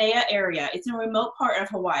 It's in Waianae area. It's in a remote part of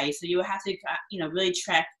Hawaii, so you will have to really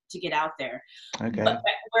trek to get out there. Okay. But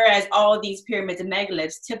whereas all of these pyramids and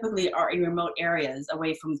megaliths typically are in remote areas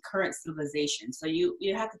away from current civilization, so you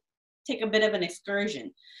have to take a bit of an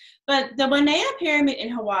excursion. But the Wainea Pyramid in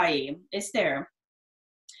Hawaii is there.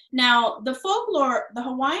 Now, the folklore, the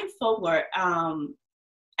Hawaiian folklore,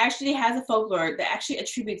 actually has a folklore that actually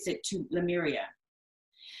attributes it to Lemuria.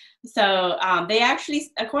 So they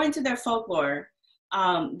actually, according to their folklore,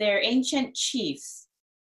 their ancient chiefs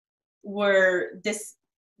were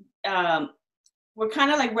were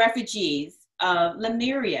kind of like refugees of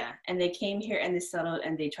Lemuria, and they came here and they settled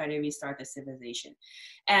and they tried to restart the civilization.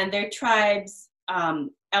 And their tribes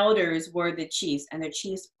elders were the chiefs, and their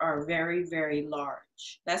chiefs are very, very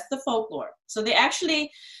large. That's the folklore. So they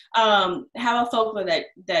actually have a folklore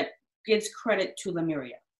that gives credit to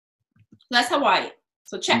Lemuria. That's Hawaii.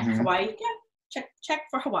 So check Hawaii. Yeah, check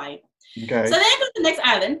for Hawaii. Okay. So then I go to the next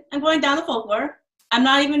island. I'm going down the folklore. I'm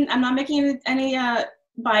not making any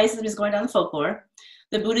bias. I'm just going down the folklore.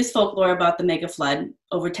 The Buddhist folklore about the Megaflood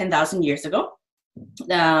over 10,000 years ago,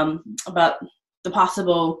 about the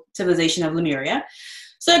possible civilization of Lemuria.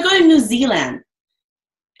 So I go to New Zealand.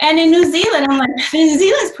 And in New Zealand, I'm like, New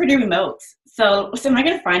Zealand's pretty remote. So am I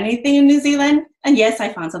going to find anything in New Zealand? And yes,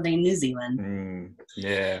 I found something in New Zealand.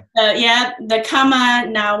 Yeah. Yeah, the Kama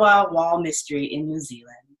Nawa Wall Mystery in New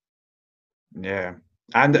Zealand. Yeah.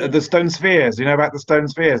 And the stone spheres, you know about the stone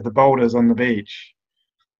spheres, the boulders on the beach.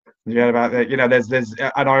 You know about that, you know, there's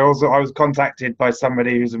and I was contacted by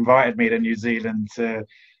somebody who's invited me to New Zealand to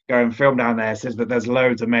go and film down there. Says that there's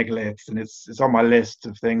loads of megaliths, and it's on my list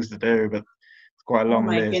of things to do, but it's quite a long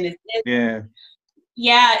list. Goodness.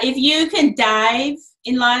 Yeah, if you can dive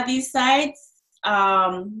in a lot of these sites,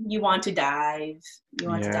 you want to dive. You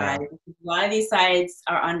want to dive. A lot of these sites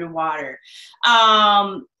are underwater.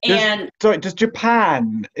 Does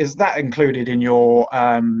Japan, is that included in your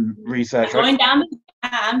research? Going down.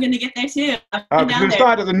 I'm going to get there too. Because we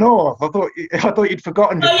started at the north. I thought you'd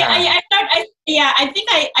forgotten Japan. I think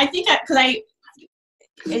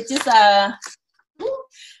because it's just I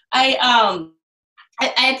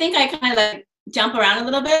think I kind of like jump around a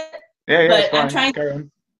little bit. Yeah, but I'm trying.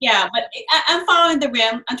 Yeah, but I'm following the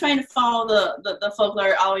rim. I'm trying to follow the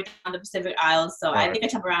folklore all the way down the Pacific Isles. So I think I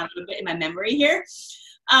jump around a little bit in my memory here.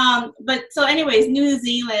 But so anyways, New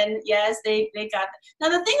Zealand, yes, they got that. Now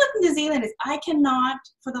the thing with New Zealand is I cannot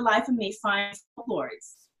for the life of me find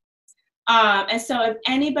folklores. And so if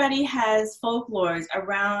anybody has folklores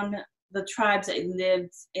around the tribes that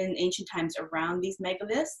lived in ancient times around these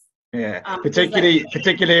megaliths. Yeah, particularly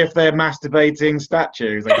if they're masturbating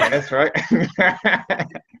statues, I guess, right?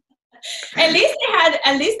 At least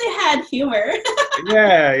they had humor.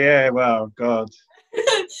 Yeah. Well, God,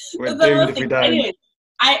 we're doomed if we don't. Anyways,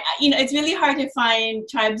 it's really hard to find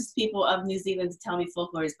tribes people of New Zealand to tell me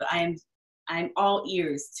folklores, but I'm all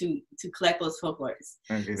ears to collect those folklores.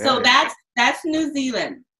 So that's New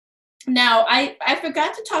Zealand. Now I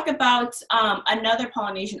forgot to talk about another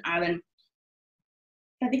Polynesian island.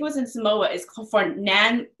 I think it was in Samoa. It's called for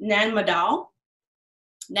Nan Madol.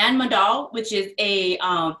 Nan Madol, which is a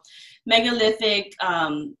megalithic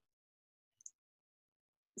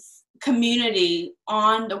community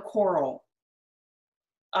on the coral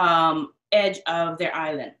edge of their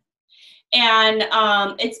island. And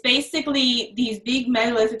it's basically these big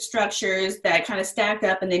megalithic structures that kind of stacked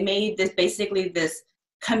up, and they made this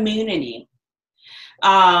community.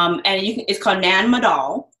 And it's called Nan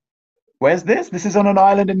Madol. Where's this? This is on an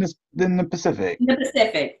island in the Pacific. In the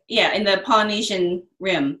Pacific, yeah, in the Polynesian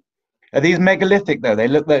rim. Are these megalithic though? They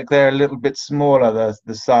look like they're a little bit smaller,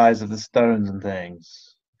 the size of the stones and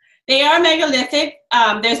things. They are megalithic.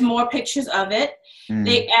 There's more pictures of it.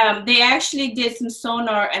 They actually did some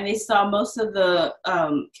sonar and they saw most of the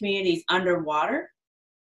communities underwater.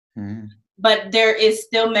 But there is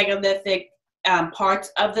still megalithic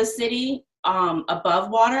parts of the city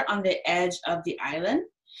above water on the edge of the island.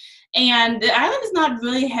 And the island is not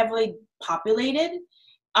really heavily populated,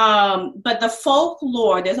 but there's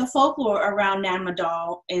a folklore around Nan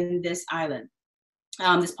Madol in this island,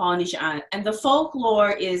 this Polynesian island. And the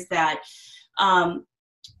folklore is that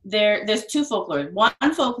there's two folklores.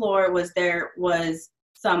 One folklore was there was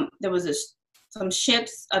some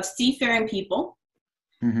ships of seafaring people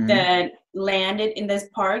that landed in this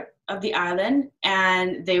part of the island,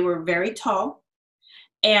 and they were very tall.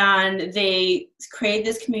 And they created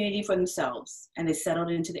this community for themselves, and they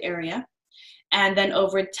settled into the area. And then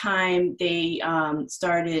over time, they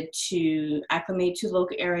started to acclimate to the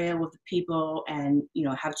local area with the people, and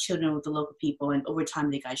have children with the local people. And over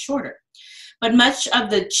time, they got shorter. But much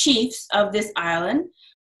of the chiefs of this island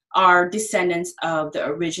are descendants of the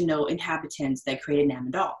original inhabitants that created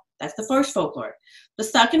Nan Madol. That's the first folklore. The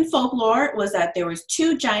second folklore was that there was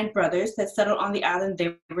two giant brothers that settled on the island.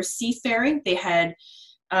 They were seafaring. They had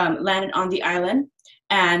landed on the island,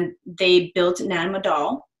 and they built Nan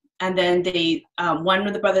Madol. And then they, one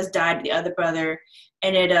of the brothers died, the other brother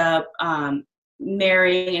ended up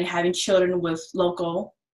marrying and having children with a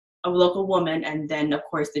local woman. And then, of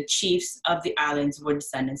course, the chiefs of the islands were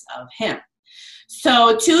descendants of him.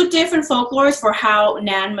 So 2 different folklores for how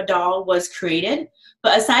Nan Madol was created.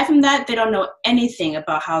 But aside from that, they don't know anything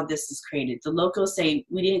about how this was created. The locals say,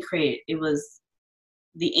 we didn't create it. It was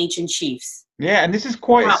the ancient chiefs. Yeah, and this is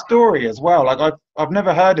quite a story as well. Like I've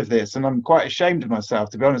never heard of this, and I'm quite ashamed of myself,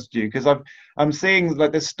 to be honest with you, because I'm seeing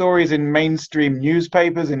like there's stories in mainstream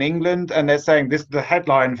newspapers in England, and they're saying the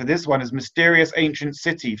headline for this one is "Mysterious Ancient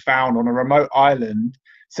City Found on a Remote Island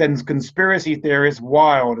Sends Conspiracy Theorists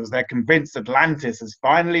Wild as They're Convinced Atlantis Has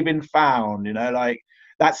Finally Been Found." You know, like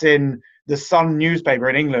that's in the Sun newspaper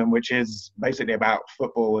in England, which is basically about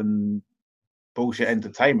football and bullshit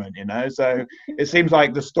entertainment, you know. So it seems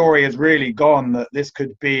like the story has really gone that this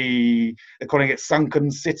could be, they're calling it sunken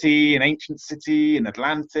city, an ancient city in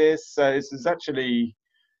Atlantis. So this is actually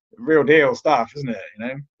real deal stuff, isn't it? You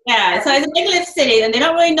know. Yeah, so it's a Megalith city, and they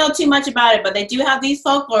don't really know too much about it, but they do have these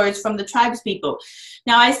folklores from the tribespeople.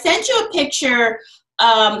 Now, I sent you a picture. When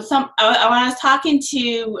I was talking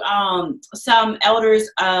to some elders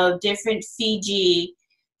of different Fiji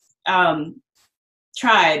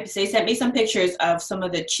tribes, they sent me some pictures of some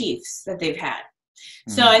of the chiefs that they've had.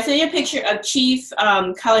 So I sent you a picture of Chief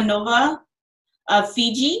Kalanova of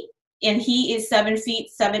Fiji, and he is 7 feet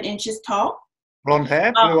 7 inches tall. Blonde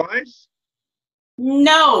hair, blue eyes?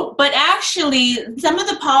 No, but actually some of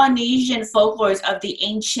the Polynesian folklores of the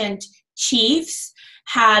ancient chiefs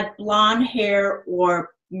had blonde hair or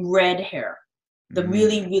red hair, the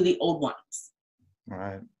really, really old ones.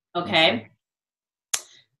 Right. Okay.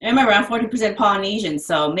 Remember, I'm 40% Polynesian,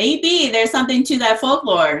 so maybe there's something to that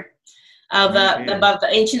folklore of about the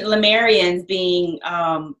ancient Lemurians being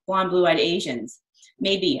blonde, blue-eyed Asians.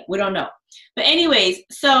 Maybe, we don't know. But anyways,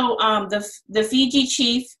 so the Fiji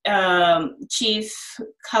chief, Chief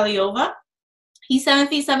Kaliova, he's 7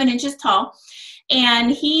 feet 7 inches tall, and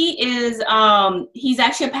he is he's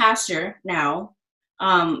actually a pastor now,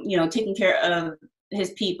 you know, taking care of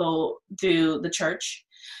his people through the church.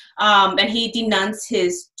 And he denounced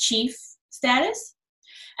his chief status.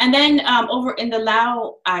 And then over in the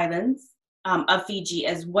Lao Islands of Fiji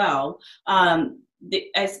as well, I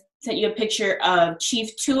sent you a picture of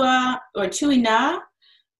Chief Tua or Tuina,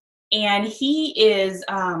 and he is,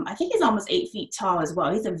 I think he's almost 8 feet tall as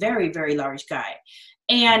well. He's a very, very large guy.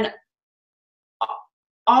 And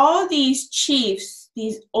all these chiefs,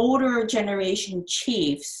 these older generation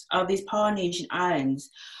chiefs of these Polynesian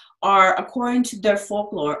islands, are, according to their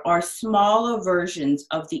folklore, are smaller versions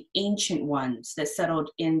of the ancient ones that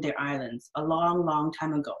settled in their islands a long, long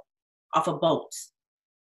time ago off of boats.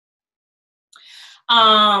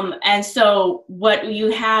 And so what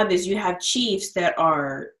you have is you have chiefs that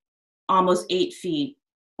are almost 8 feet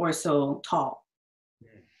or so tall.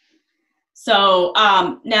 So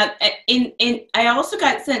now I also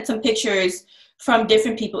got sent some pictures from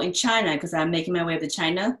different people in China, because I'm making my way to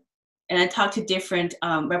China. And I talked to different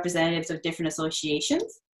representatives of different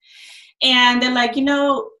associations. And they're like, you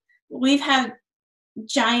know, we've had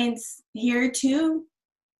giants here too,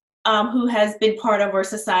 who has been part of our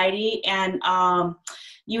society. And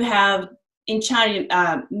you have in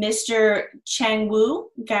China, Mr. Chang Wu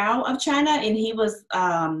Gao of China, and he was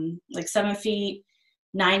like 7 feet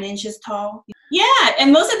 9 inches tall. Yeah,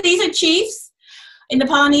 and most of these are chiefs in the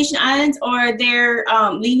Polynesian Islands, or their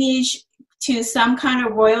lineage to some kind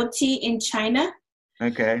of royalty in China.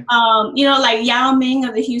 Okay. You know, like Yao Ming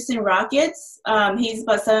of the Houston Rockets. He's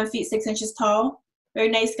about 7 feet 6 inches tall. Very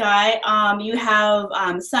nice guy. You have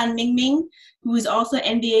Sun Mingming, who's also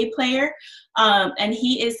an NBA player. And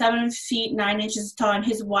he is 7 feet 9 inches tall, and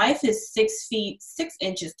his wife is 6 feet 6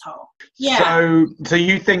 inches tall. Yeah. So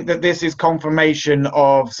you think that this is confirmation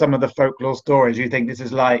of some of the folklore stories? You think this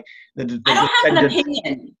is like the I don't have an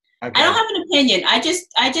opinion. Okay. I don't have an opinion. I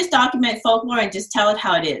just document folklore and just tell it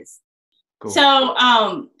how it is. Cool.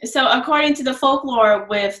 So according to the folklore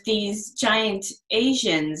with these giant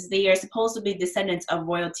Asians, they are supposed to be descendants of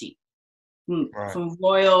royalty, from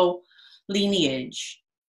royal lineage.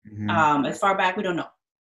 Mm-hmm. As far back, we don't know.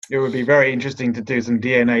 It would be very interesting to do some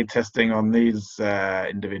DNA testing on these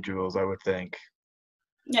individuals, I would think.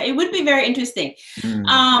 Yeah, it would be very interesting.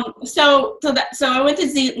 So I went to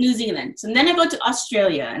New Zealand, and then I go to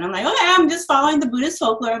Australia, and I'm like, okay, I'm just following the Buddhist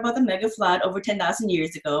folklore about the Megaflood over 10,000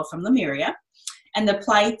 years ago from Lemuria, and the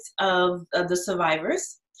plight of the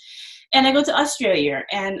survivors. And I go to Australia,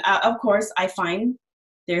 and of course, I find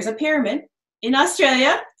there's a pyramid in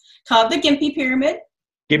Australia called the Gympie Pyramid,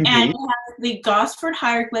 and it has the Gosford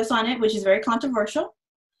hieroglyphs on it, which is very controversial.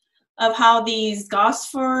 of how these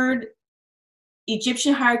Gosford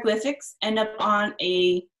Egyptian hieroglyphics end up on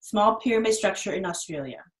a small pyramid structure in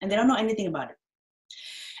Australia, and they don't know anything about it.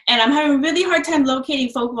 And I'm having a really hard time locating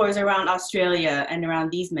folklores around Australia and around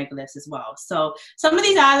these megaliths as well. So some of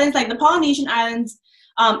these islands, like the Polynesian islands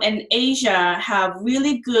and Asia, have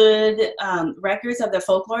really good records of their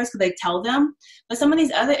folklores because they tell them. But some of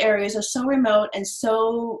these other areas are so remote and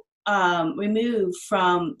so removed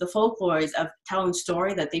from the folklores of telling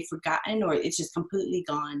story that they've forgotten, or it's just completely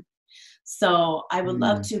gone. So I would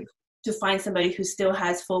love to find somebody who still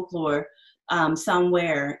has folklore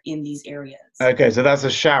somewhere in these areas. Okay, so that's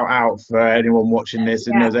a shout out for anyone watching this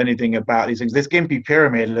who knows anything about these things. This Gympie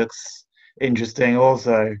pyramid looks interesting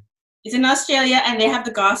also. It's in Australia, and they have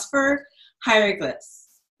the Gosford hieroglyphs.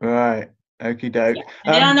 Right. Okie doke.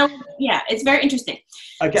 Yeah. I don't know. Yeah, it's very interesting.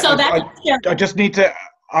 Okay, so I just need to.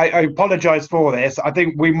 I apologize for this. I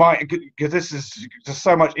think we might, because this is just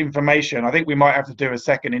so much information. I think we might have to do a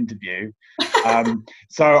second interview.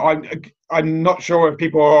 So I'm not sure if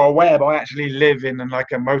people are aware, but I actually live in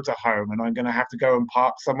like a motorhome, and I'm going to have to go and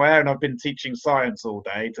park somewhere. And I've been teaching science all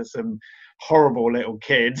day to some horrible little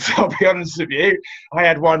kids. I'll be honest with you. I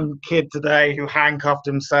had one kid today who handcuffed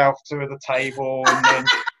himself to the table, and then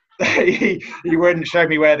he wouldn't show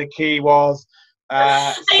me where the key was.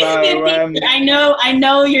 I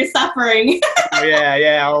know you're suffering.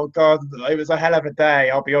 yeah. Oh God, it was a hell of a day.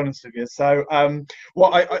 I'll be honest with you. So,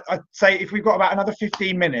 I'd say if we've got about another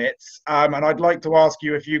 15 minutes, and I'd like to ask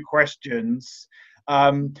you a few questions.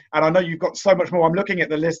 And I know you've got so much more. I'm looking at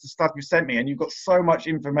the list of stuff you sent me, and you've got so much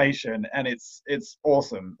information, and it's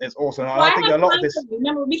awesome. It's awesome. Well, I think a lot of this.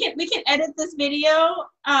 Remember, we can edit this video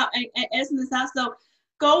and edit this out. So.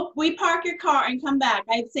 Go, park your car and come back.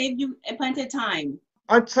 I've saved you plenty of time.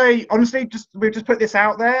 I'd say honestly, we'll just put this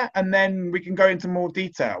out there, and then we can go into more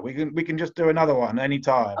detail. We can just do another one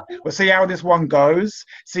anytime. Okay. We'll see how this one goes.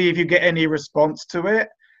 See if you get any response to it,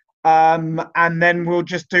 and then we'll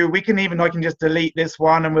just do. I can just delete this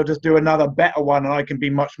one, and we'll just do another better one, and I can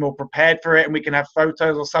be much more prepared for it, and we can have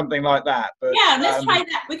photos or something like that. But yeah, let's try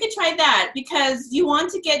that. We could try that because you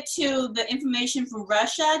want to get to the information from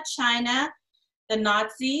Russia, China, the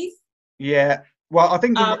Nazis. Yeah, well, I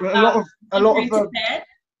think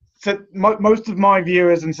most of my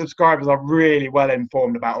viewers and subscribers are really well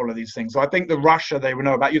informed about all of these things. So I think the Russia they will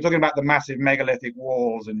know about. You're talking about the massive megalithic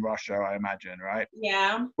walls in Russia, I imagine, right?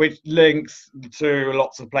 Yeah. Which links to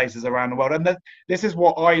lots of places around the world. And this is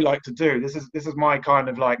what I like to do. This is my kind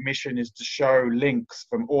of like mission, is to show links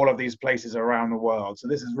from all of these places around the world. So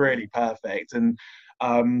this is really perfect. And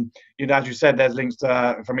as you said, there's links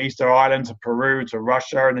from Easter Island to Peru to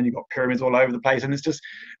Russia, and then you've got pyramids all over the place. And it's just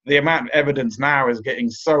the amount of evidence now is getting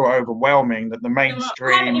so overwhelming that the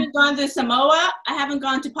mainstream. I haven't even gone to Samoa. I haven't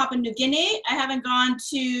gone to Papua New Guinea. I haven't gone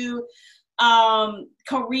to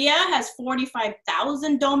Korea. Has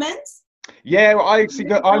 45,000 dolmens. Yeah, well,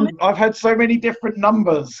 I've heard so many different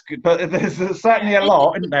numbers, but there's certainly a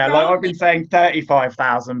lot, isn't there? Like I've been saying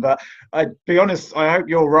 35,000, but I'd be honest, I hope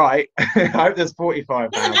you're right. I hope there's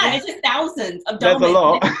 45,000. It's just thousands of dolmens. There's a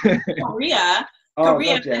lot. Korea,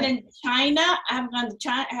 Gotcha. And then China. I haven't gone to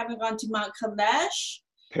China. I haven't gone to Mount Kailash.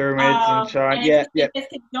 Pyramids in China. Yeah. Let's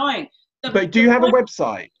keep going. But do you have a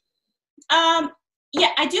website?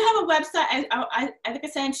 Yeah, I do have a website. I think I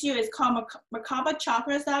sent it to you. It's called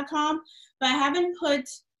macabachakras.com, but I haven't put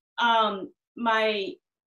my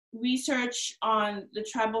research on the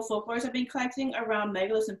tribal folklores I've been collecting around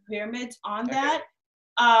megaliths and pyramids on that.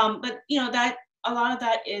 But that a lot of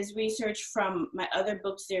that is research from my other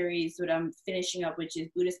book series that I'm finishing up, which is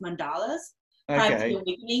Buddhist Mandalas, Path to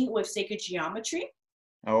Awakening with Sacred Geometry.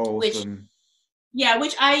 Oh, awesome.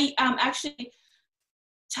 Which I actually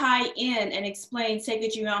tie in and explain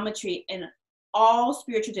sacred geometry in all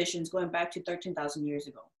spirit traditions going back to 13,000 years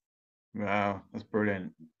ago. Wow, that's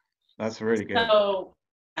brilliant. That's really good. So,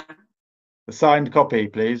 the signed copy,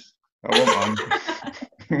 please. I want one.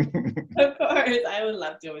 Of course, I would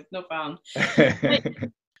love to. It's no problem.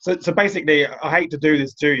 So basically, I hate to do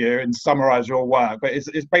this to you and summarize your work, but it's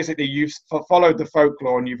basically you've followed the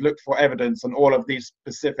folklore and you've looked for evidence on all of these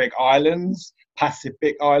Pacific islands,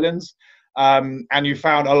 and you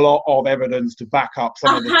found a lot of evidence to back up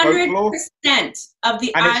some of the folklore. 100% of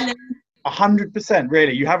the islands. 100%,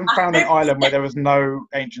 really? You haven't found 100%. An island where there was no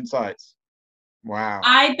ancient sites? Wow.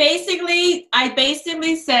 I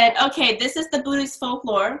basically said, okay, this is the Buddhist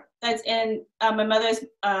folklore that's in my mother's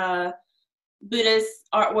Buddhist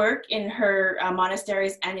artwork in her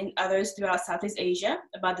monasteries and in others throughout Southeast Asia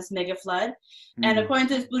about this mega flood. And according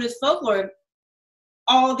to this Buddhist folklore,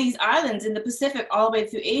 all these islands in the Pacific, all the way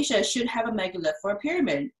through Asia, should have a megalith or a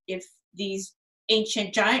pyramid if these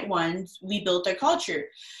ancient giant ones, we built their culture.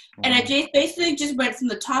 And I basically just went from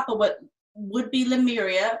the top of what would be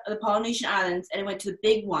Lemuria, the Polynesian islands, and I went to the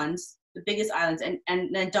big ones, the biggest islands, and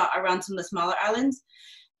then dot around some of the smaller islands.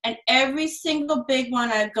 And every single big one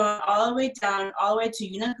I've gone all the way down, all the way to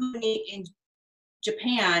Yonaguni in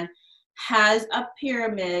Japan, has a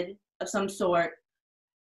pyramid of some sort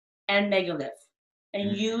and megalith,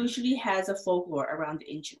 and usually has a folklore around the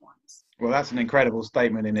ancient ones. Well, that's an incredible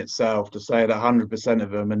statement in itself to say that 100% of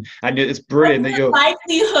them, and it's brilliant that you're.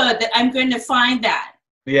 Likelihood that I'm going to find that.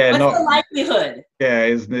 Yeah, what's the likelihood? Yeah,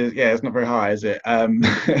 it's not very high, is it? But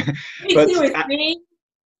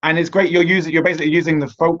and it's great you're basically using the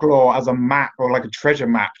folklore as a map or like a treasure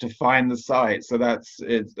map to find the site. So that's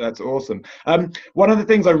awesome. One of the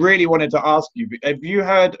things I really wanted to ask you, have you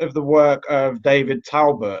heard of the work of David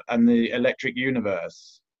Talbot and the Electric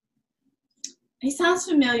Universe? He sounds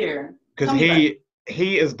familiar. Because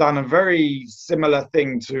he has done a very similar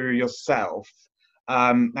thing to yourself.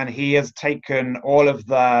 And he has taken all of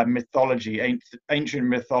the mythology, ancient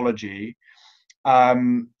mythology,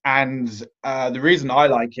 and the reason I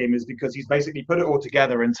like him is because he's basically put it all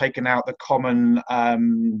together and taken out the common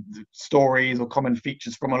stories or common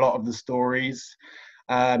features from a lot of the stories,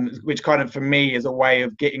 which kind of for me is a way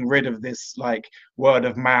of getting rid of this like word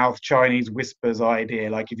of mouth Chinese whispers idea.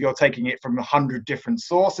 Like if you're taking it from 100 different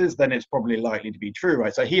sources, then it's probably likely to be true,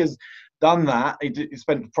 right? So he has done that. He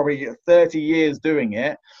spent probably 30 years doing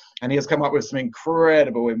it, and he has come up with some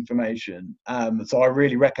incredible information. So I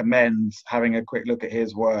really recommend having a quick look at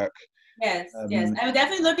his work. Yes, yes. I would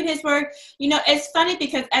definitely look at his work. You know, it's funny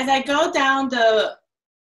because as I go down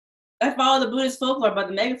I follow the Buddhist folklore about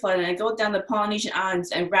the Megaflood, and I go down the Polynesian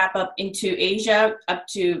islands and wrap up into Asia, up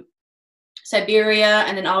to Siberia,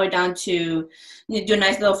 and then all the way down to do a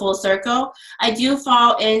nice little full circle. I do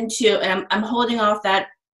fall into, and I'm holding off that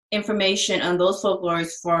information on those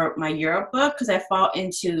folklores for my Europe book because I fall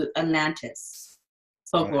into Atlantis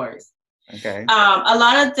folklores. Okay. A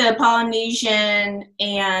lot of the Polynesian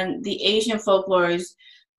and the Asian folklores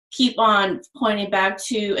keep on pointing back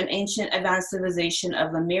to an ancient advanced civilization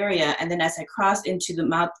of Lemuria, and then as I cross into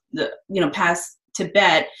past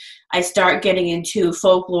Tibet, I start getting into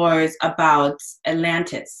folklores about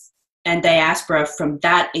Atlantis and diaspora from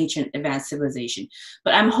that ancient advanced civilization.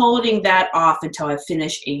 But I'm holding that off until I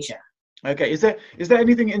finish Asia. Okay, is there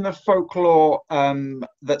anything in the folklore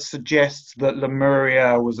that suggests that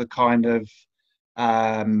Lemuria was a kind of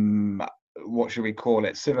what should we call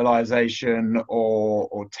it, civilization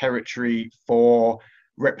or territory for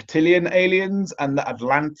reptilian aliens, and that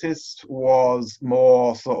Atlantis was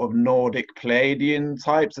more sort of Nordic Pleiadian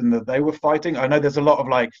types and that they were fighting? I know there's a lot of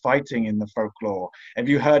like fighting in the folklore. Have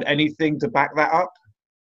you heard anything to back that up?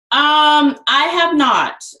 I have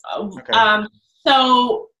not. Okay.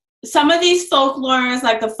 So some of these folklores,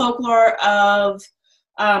 like the folklore of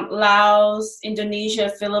Laos, Indonesia,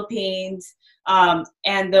 Philippines,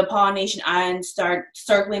 and the Polynesian islands start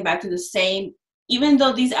circling back to the same. Even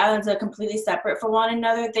though these islands are completely separate from one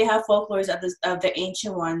another, they have folklores of the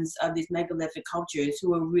ancient ones of these megalithic cultures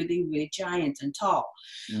who are really, really giant and tall.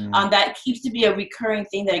 That keeps to be a recurring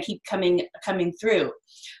thing that I keep coming through.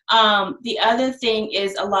 The other thing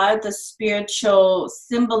is a lot of the spiritual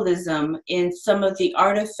symbolism in some of the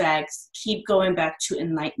artifacts keep going back to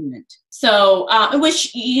enlightenment. So,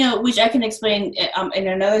 which I can explain in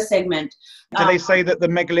another segment. Do they say that the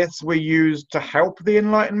megaliths were used to help the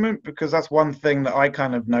Enlightenment? Because that's one thing that I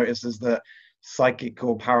kind of notice is that psychic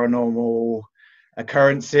or paranormal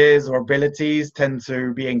occurrences or abilities tend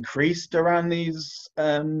to be increased around these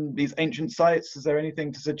ancient sites. Is there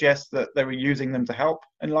anything to suggest that they were using them to help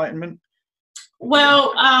Enlightenment?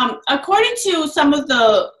 Well, according to some of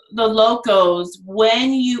the locals,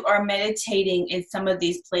 when you are meditating in some of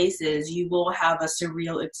these places, you will have a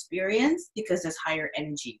surreal experience because there's higher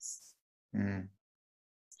energies.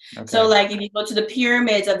 Okay. So like if you go to the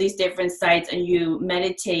pyramids of these different sites and you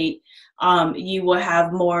meditate, you will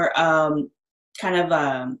have more kind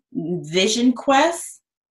of vision quests.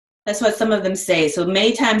 That's what some of them say. So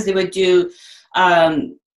many times they would do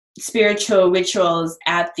spiritual rituals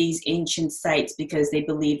at these ancient sites because they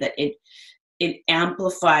believe that it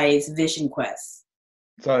amplifies vision quests.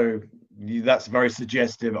 So that's very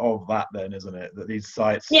suggestive of that then, isn't it? That these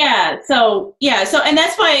sites. So and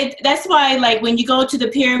that's why like when you go to the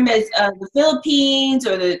pyramids of the Philippines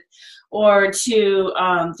or to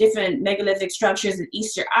different megalithic structures in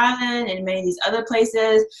Easter Island and many of these other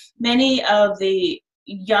places, many of the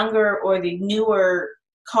younger or the newer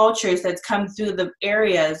cultures that's come through the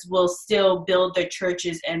areas will still build their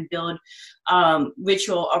churches and build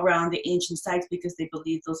ritual around the ancient sites because they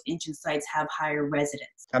believe those ancient sites have higher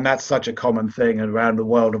residence. And that's such a common thing around the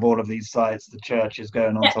world of all of these sites, the church is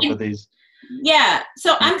going on top of these. Yeah,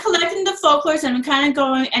 so I'm collecting the folklores and I'm kind of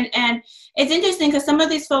going, and it's interesting because some of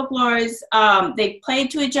these folklores, they play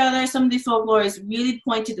to each other. Some of these folklores really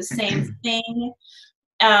point to the same thing,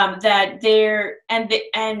 that they're, and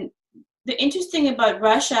the interesting about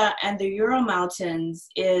Russia and the Ural Mountains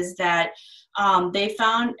is that they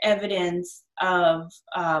found evidence of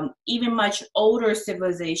even much older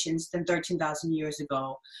civilizations than 13,000 years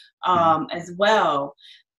ago as well.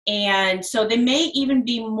 And so they may even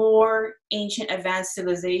be more ancient advanced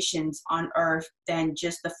civilizations on Earth than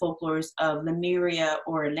just the folklores of Lemuria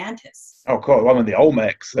or Atlantis. Oh, cool. One of the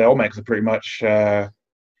Olmecs. The Olmecs are pretty much the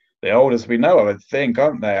oldest we know, I think,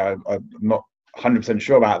 aren't they? I'm not 100%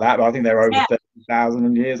 sure about that, but I think they're over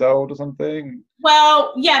 30,000 years old or something.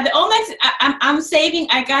 Well, yeah, the Olmecs. I'm saving.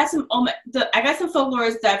 I got some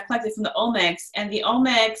folklores that I've collected from the Olmecs, and the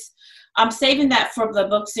Olmecs. I'm saving that for the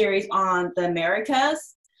book series on the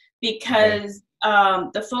Americas, because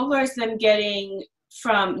the folklores I'm getting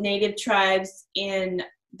from native tribes in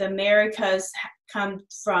the Americas come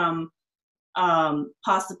from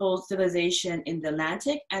possible civilization in the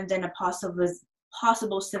Atlantic, and then a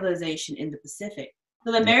possible civilization in the Pacific.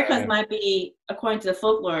 So the Americas might be, according to the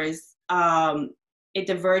folklores, a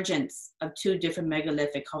divergence of two different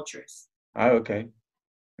megalithic cultures. Oh, okay.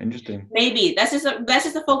 Interesting. Maybe that's just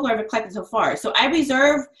the folklore I've collected so far. So I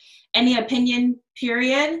reserve any opinion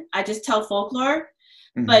period. I just tell folklore,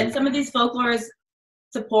 but some of these folklores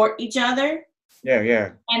support each other.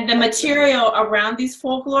 Yeah. And the material around these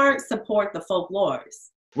folklore support the folklores.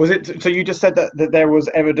 Was it, so you just said that there was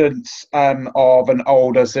evidence of an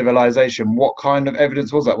older civilization. What kind of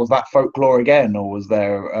evidence was that? Was that folklore again, or was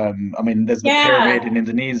there, I mean, there's the pyramid in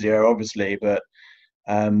Indonesia, obviously, but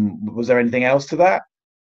was there anything else to that?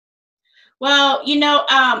 Well,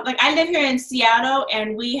 like I live here in Seattle,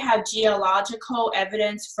 and we have geological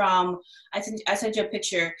evidence from, I sent you a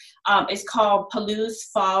picture. It's called Palouse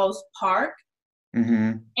Falls Park.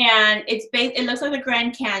 And it looks like the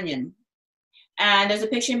Grand Canyon. And there's a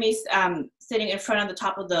picture of me sitting in front of the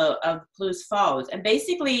top of Palouse Falls. And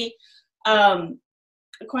basically,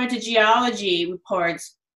 according to geology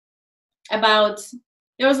reports,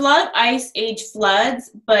 there was a lot of ice age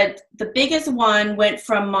floods, but the biggest one went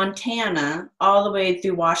from Montana all the way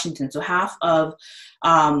through Washington. So half of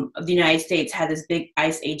the United States had this big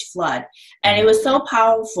ice age flood. And it was so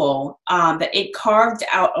powerful that it carved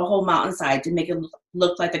out a whole mountainside to make it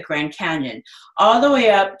look like the Grand Canyon, all the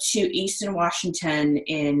way up to eastern Washington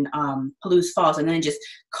in Palouse Falls, and then just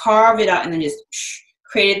carved it out and then just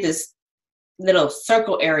created this little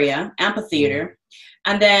circle area, amphitheater.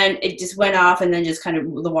 And then it just went off, and then just kind of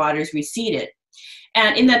the waters receded.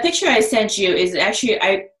 And in the picture I sent you is actually,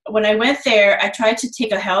 when I went there, I tried to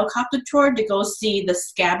take a helicopter tour to go see the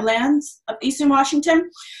scablands of eastern Washington,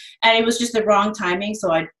 and it was just the wrong timing.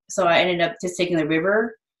 So I ended up just taking the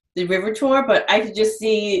river tour, but I could just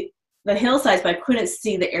see the hillsides, but I couldn't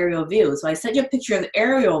see the aerial view. So I sent you a picture of the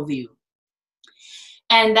aerial view,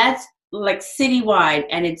 and that's like citywide,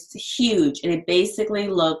 and it's huge, and it basically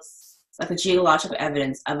looks like the geological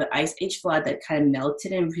evidence of an ice age flood that kind of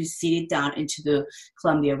melted and receded down into the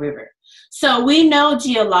Columbia River. So we know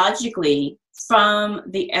geologically from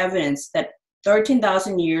the evidence that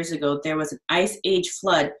 13,000 years ago, there was an ice age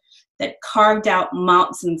flood that carved out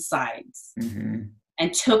mountainsides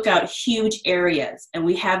and took out huge areas. And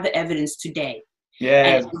we have the evidence today. Yeah,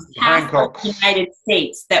 and it was half of the United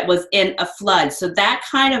States that was in a flood. So that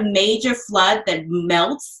kind of major flood that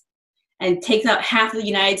melts and takes out half of the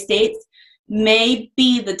United States may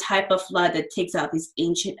be the type of flood that takes out these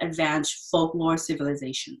ancient advanced folklore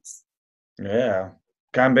civilizations. Yeah,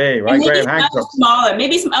 can be, right?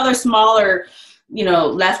 Maybe some other smaller,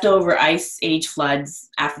 leftover ice age floods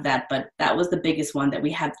after that, but that was the biggest one that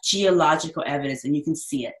we have geological evidence, and you can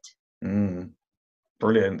see it.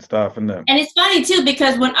 Brilliant stuff, isn't it? And it's funny too,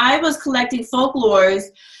 because when I was collecting folklores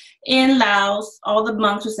in Laos, all the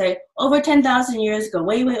monks would say, over 10,000 years ago,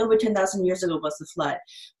 way over 10,000 years ago was the flood.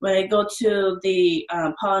 When I go to the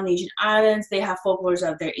Polynesian islands, they have folklores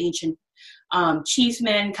of their ancient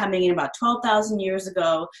chiefsmen coming in about 12,000 years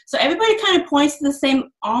ago. So everybody kind of points to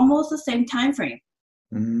almost the same time frame.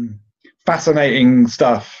 Fascinating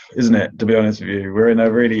stuff, isn't it? To be honest with you, we're in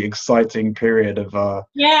a really exciting period of.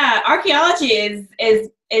 Archaeology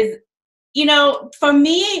is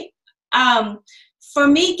for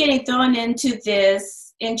me, getting thrown into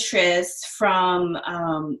this interest from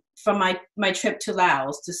my trip to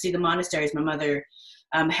Laos to see the monasteries my mother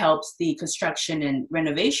helps the construction and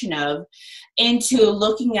renovation of, into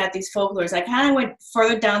looking at these folklores. I kind of went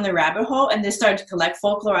further down the rabbit hole and then started to collect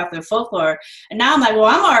folklore after folklore. And now I'm like, well,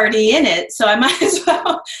 I'm already in it, so I might as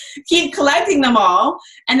well keep collecting them all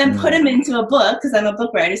and then put them into a book, because I'm a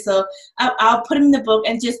book writer. So I'll put them in the book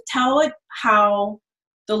and just tell it how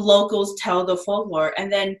the locals tell the folklore.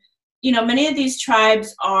 And then, you know, many of these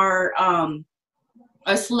tribes are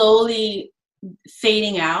slowly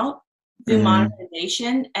fading out through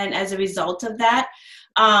modernization, and as a result of that,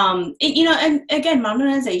 you know, and again,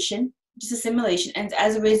 modernization, just assimilation, and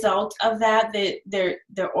as a result of that,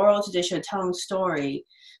 their oral tradition of telling story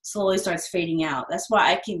slowly starts fading out. That's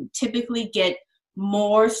why I can typically get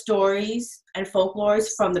more stories and folklores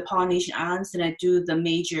from the Polynesian islands than I do the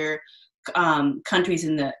major countries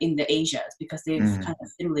in the Asia, because they've kind of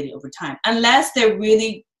assimilated over time, unless they're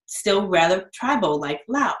really still rather tribal, like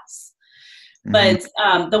Laos. But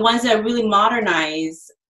the ones that are really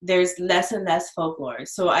modernized, there's less and less folklore.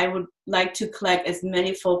 So I would like to collect as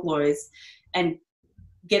many folklores and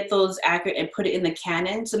get those accurate and put it in the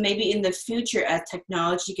canon. So maybe in the future, as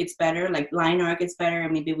technology gets better, like line art gets better,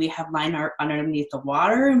 and maybe we have line art underneath the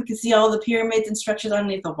water, and we can see all the pyramids and structures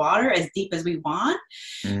underneath the water as deep as we want.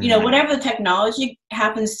 You know, whatever the technology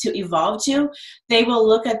happens to evolve to, they will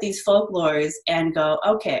look at these folklores and go,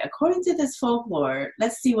 okay, according to this folklore,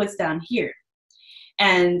 let's see what's down here.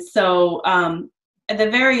 And so at the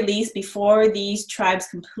very least, before these tribes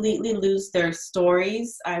completely lose their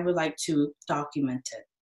stories, I would like to document it.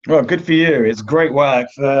 Well, good for you. It's great work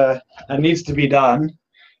and needs to be done.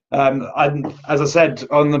 As I said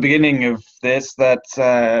on the beginning of this, that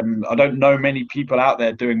I don't know many people out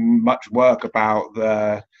there doing much work about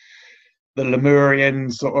the Lemurian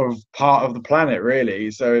sort of part of the planet, really.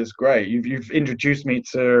 So it's great. You've introduced me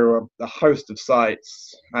to a host of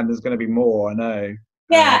sites, and there's going to be more, I know.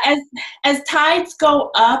 Yeah, as tides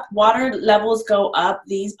go up, water levels go up,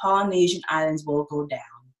 these Polynesian islands will go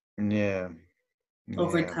down. Yeah.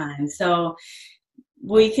 Over time. So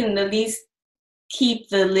we can at least keep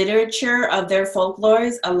the literature of their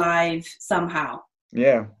folklores alive somehow.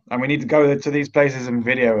 Yeah, and we need to go to these places and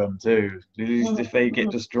video them too. If they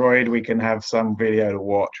get destroyed, we can have some video to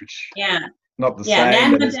watch, which not the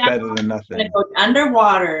same, but it's better than nothing. Go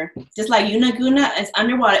underwater, just like Unaguna is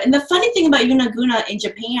underwater. And the funny thing about Unaguna in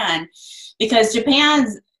Japan, because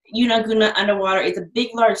Japan's Unaguna underwater is a big,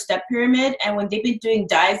 large step pyramid, and when they've been doing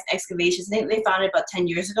dives and excavations, they found it about 10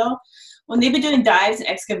 years ago. When they've been doing dives and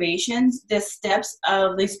excavations, the steps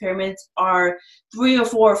of these pyramids are 3 or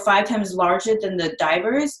 4 or 5 times larger than the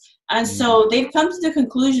divers. And so they've come to the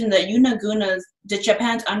conclusion that Unaguna's, the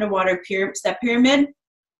Japan's underwater step pyramid,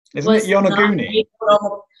 isn't it Yonaguni?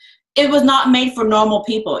 It was not made for normal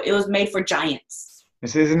people. It was made for giants.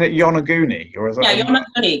 Isn't it Yonaguni? Or is that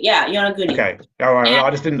Yonaguni. Yeah, Yonaguni. Okay. All right.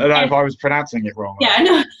 I just didn't know if I was pronouncing it wrong. Yeah, I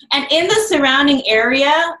know. And in the surrounding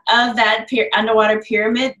area of that underwater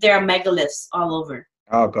pyramid, there are megaliths all over.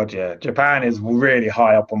 Oh, God, yeah. Japan is really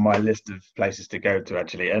high up on my list of places to go to,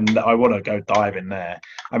 actually. And I want to go diving there.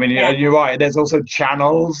 I mean, you're right. There's also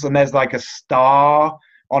channels, and there's like a star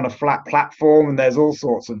on a flat platform, and there's all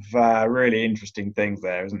sorts of really interesting things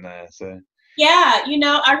there, isn't there? So yeah, you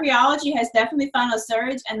know, archaeology has definitely found a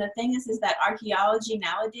surge, and the thing is that archaeology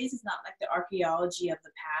nowadays is not like the archaeology of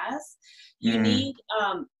the past. You need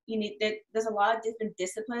there's a lot of different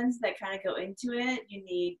disciplines that kind of go into it. You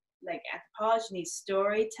need like anthropology, you need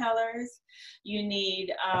storytellers, you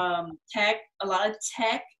need a lot of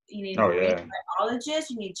tech. You need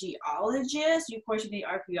biologists, you need geologists, of course you need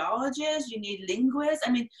archaeologists, you need linguists.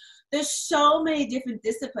 I mean, there's so many different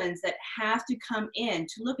disciplines that have to come in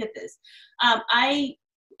to look at this. As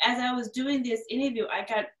I was doing this interview, I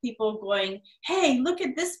got people going, hey, look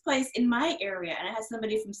at this place in my area. And I had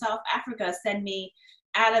somebody from South Africa send me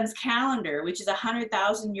Adam's calendar, which is a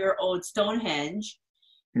 100,000-year-old Stonehenge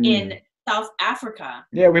in South Africa.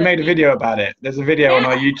 Yeah, we made a video about it. There's a video on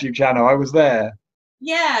our YouTube channel. I was there.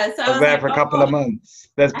 Yeah, so I was there for a couple of months.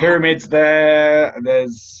 There's pyramids there.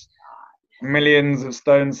 There's millions of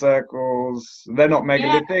stone circles. They're not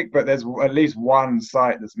megalithic, but there's at least one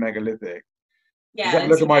site that's megalithic. Yeah,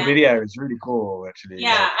 look at my video. It's really cool, actually.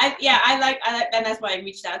 I like, and that's why I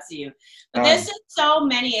reached out to you. But there's just so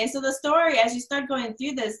many, and so the story, as you start going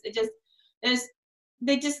through this,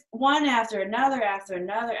 they just one after another,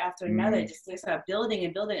 just start building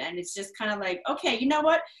and building, and it's just kind of like, okay, you know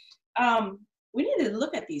what? We need to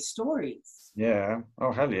look at these stories. Yeah.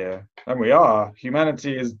 Oh, hell yeah. And we are.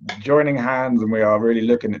 Humanity is joining hands, and we are really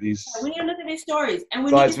looking at these. We need to look at these stories, and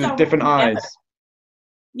we need to with different eyes.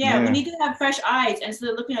 Yeah, we need to have fresh eyes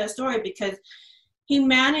instead of looking at a story, because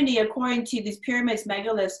humanity, according to these pyramids,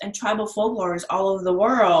 megaliths, and tribal folklores all over the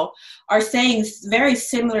world, are saying very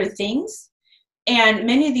similar things. And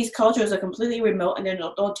many of these cultures are completely remote and they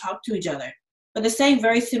don't talk to each other, but they're saying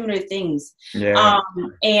very similar things. Yeah.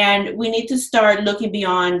 And we need to start looking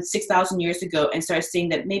beyond 6,000 years ago and start seeing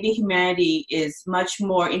that maybe humanity is much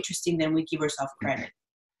more interesting than we give ourselves credit.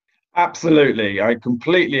 Absolutely, I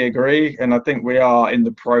completely agree, and I think we are in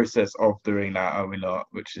the process of doing that, are we not?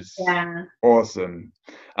 Which is awesome.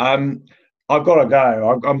 I've got to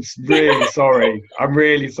go. I'm really sorry. I'm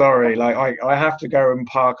really sorry. Like I have to go and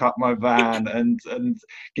park up my van and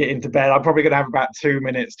get into bed. I'm probably going to have about 2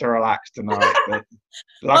 minutes to relax tonight. But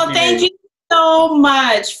well, thank you so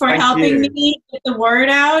much for helping me get the word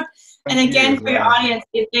out. And again, for your audience,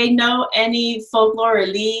 if they know any folklore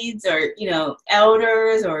leads or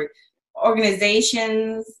elders or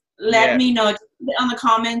organizations, let me know. Just put it on the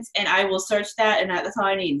comments, and I will search that. And that's all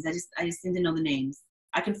I need. I just need to know the names.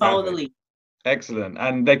 I can follow the lead. Excellent.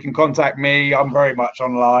 And they can contact me. I'm very much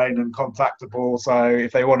online and contactable. So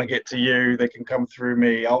if they want to get to you, they can come through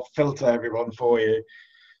me. I'll filter everyone for you.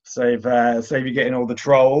 Save you getting all the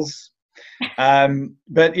trolls.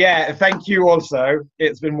 But yeah, thank you also.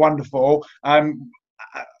 It's been wonderful.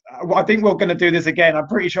 I think we're going to do this again. I'm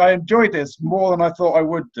pretty sure I enjoyed this more than I thought I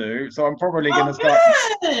would do. So I'm probably going to start.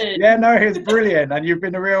 Good. Yeah, no, it's brilliant. And you've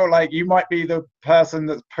been a real, you might be the person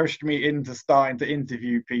that's pushed me into starting to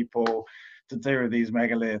interview people to do with these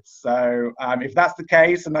megaliths. So if that's the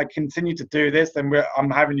case and I continue to do this, then I'm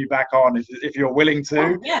having you back on if you're willing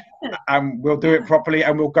to. We'll do it properly,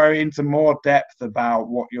 and we'll go into more depth about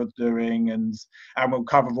what you're doing, and we'll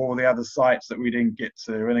cover all the other sites that we didn't get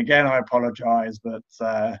to. And again, I apologize, but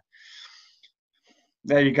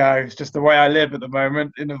there you go. It's just the way I live at the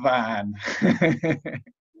moment, in a van.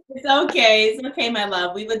 It's okay, my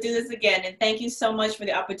love. We will do this again, and thank you so much for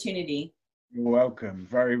the opportunity. You're welcome.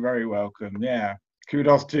 Very, very welcome. Yeah.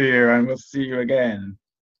 Kudos to you, and we'll see you again.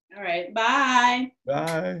 All right. Bye.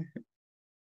 Bye.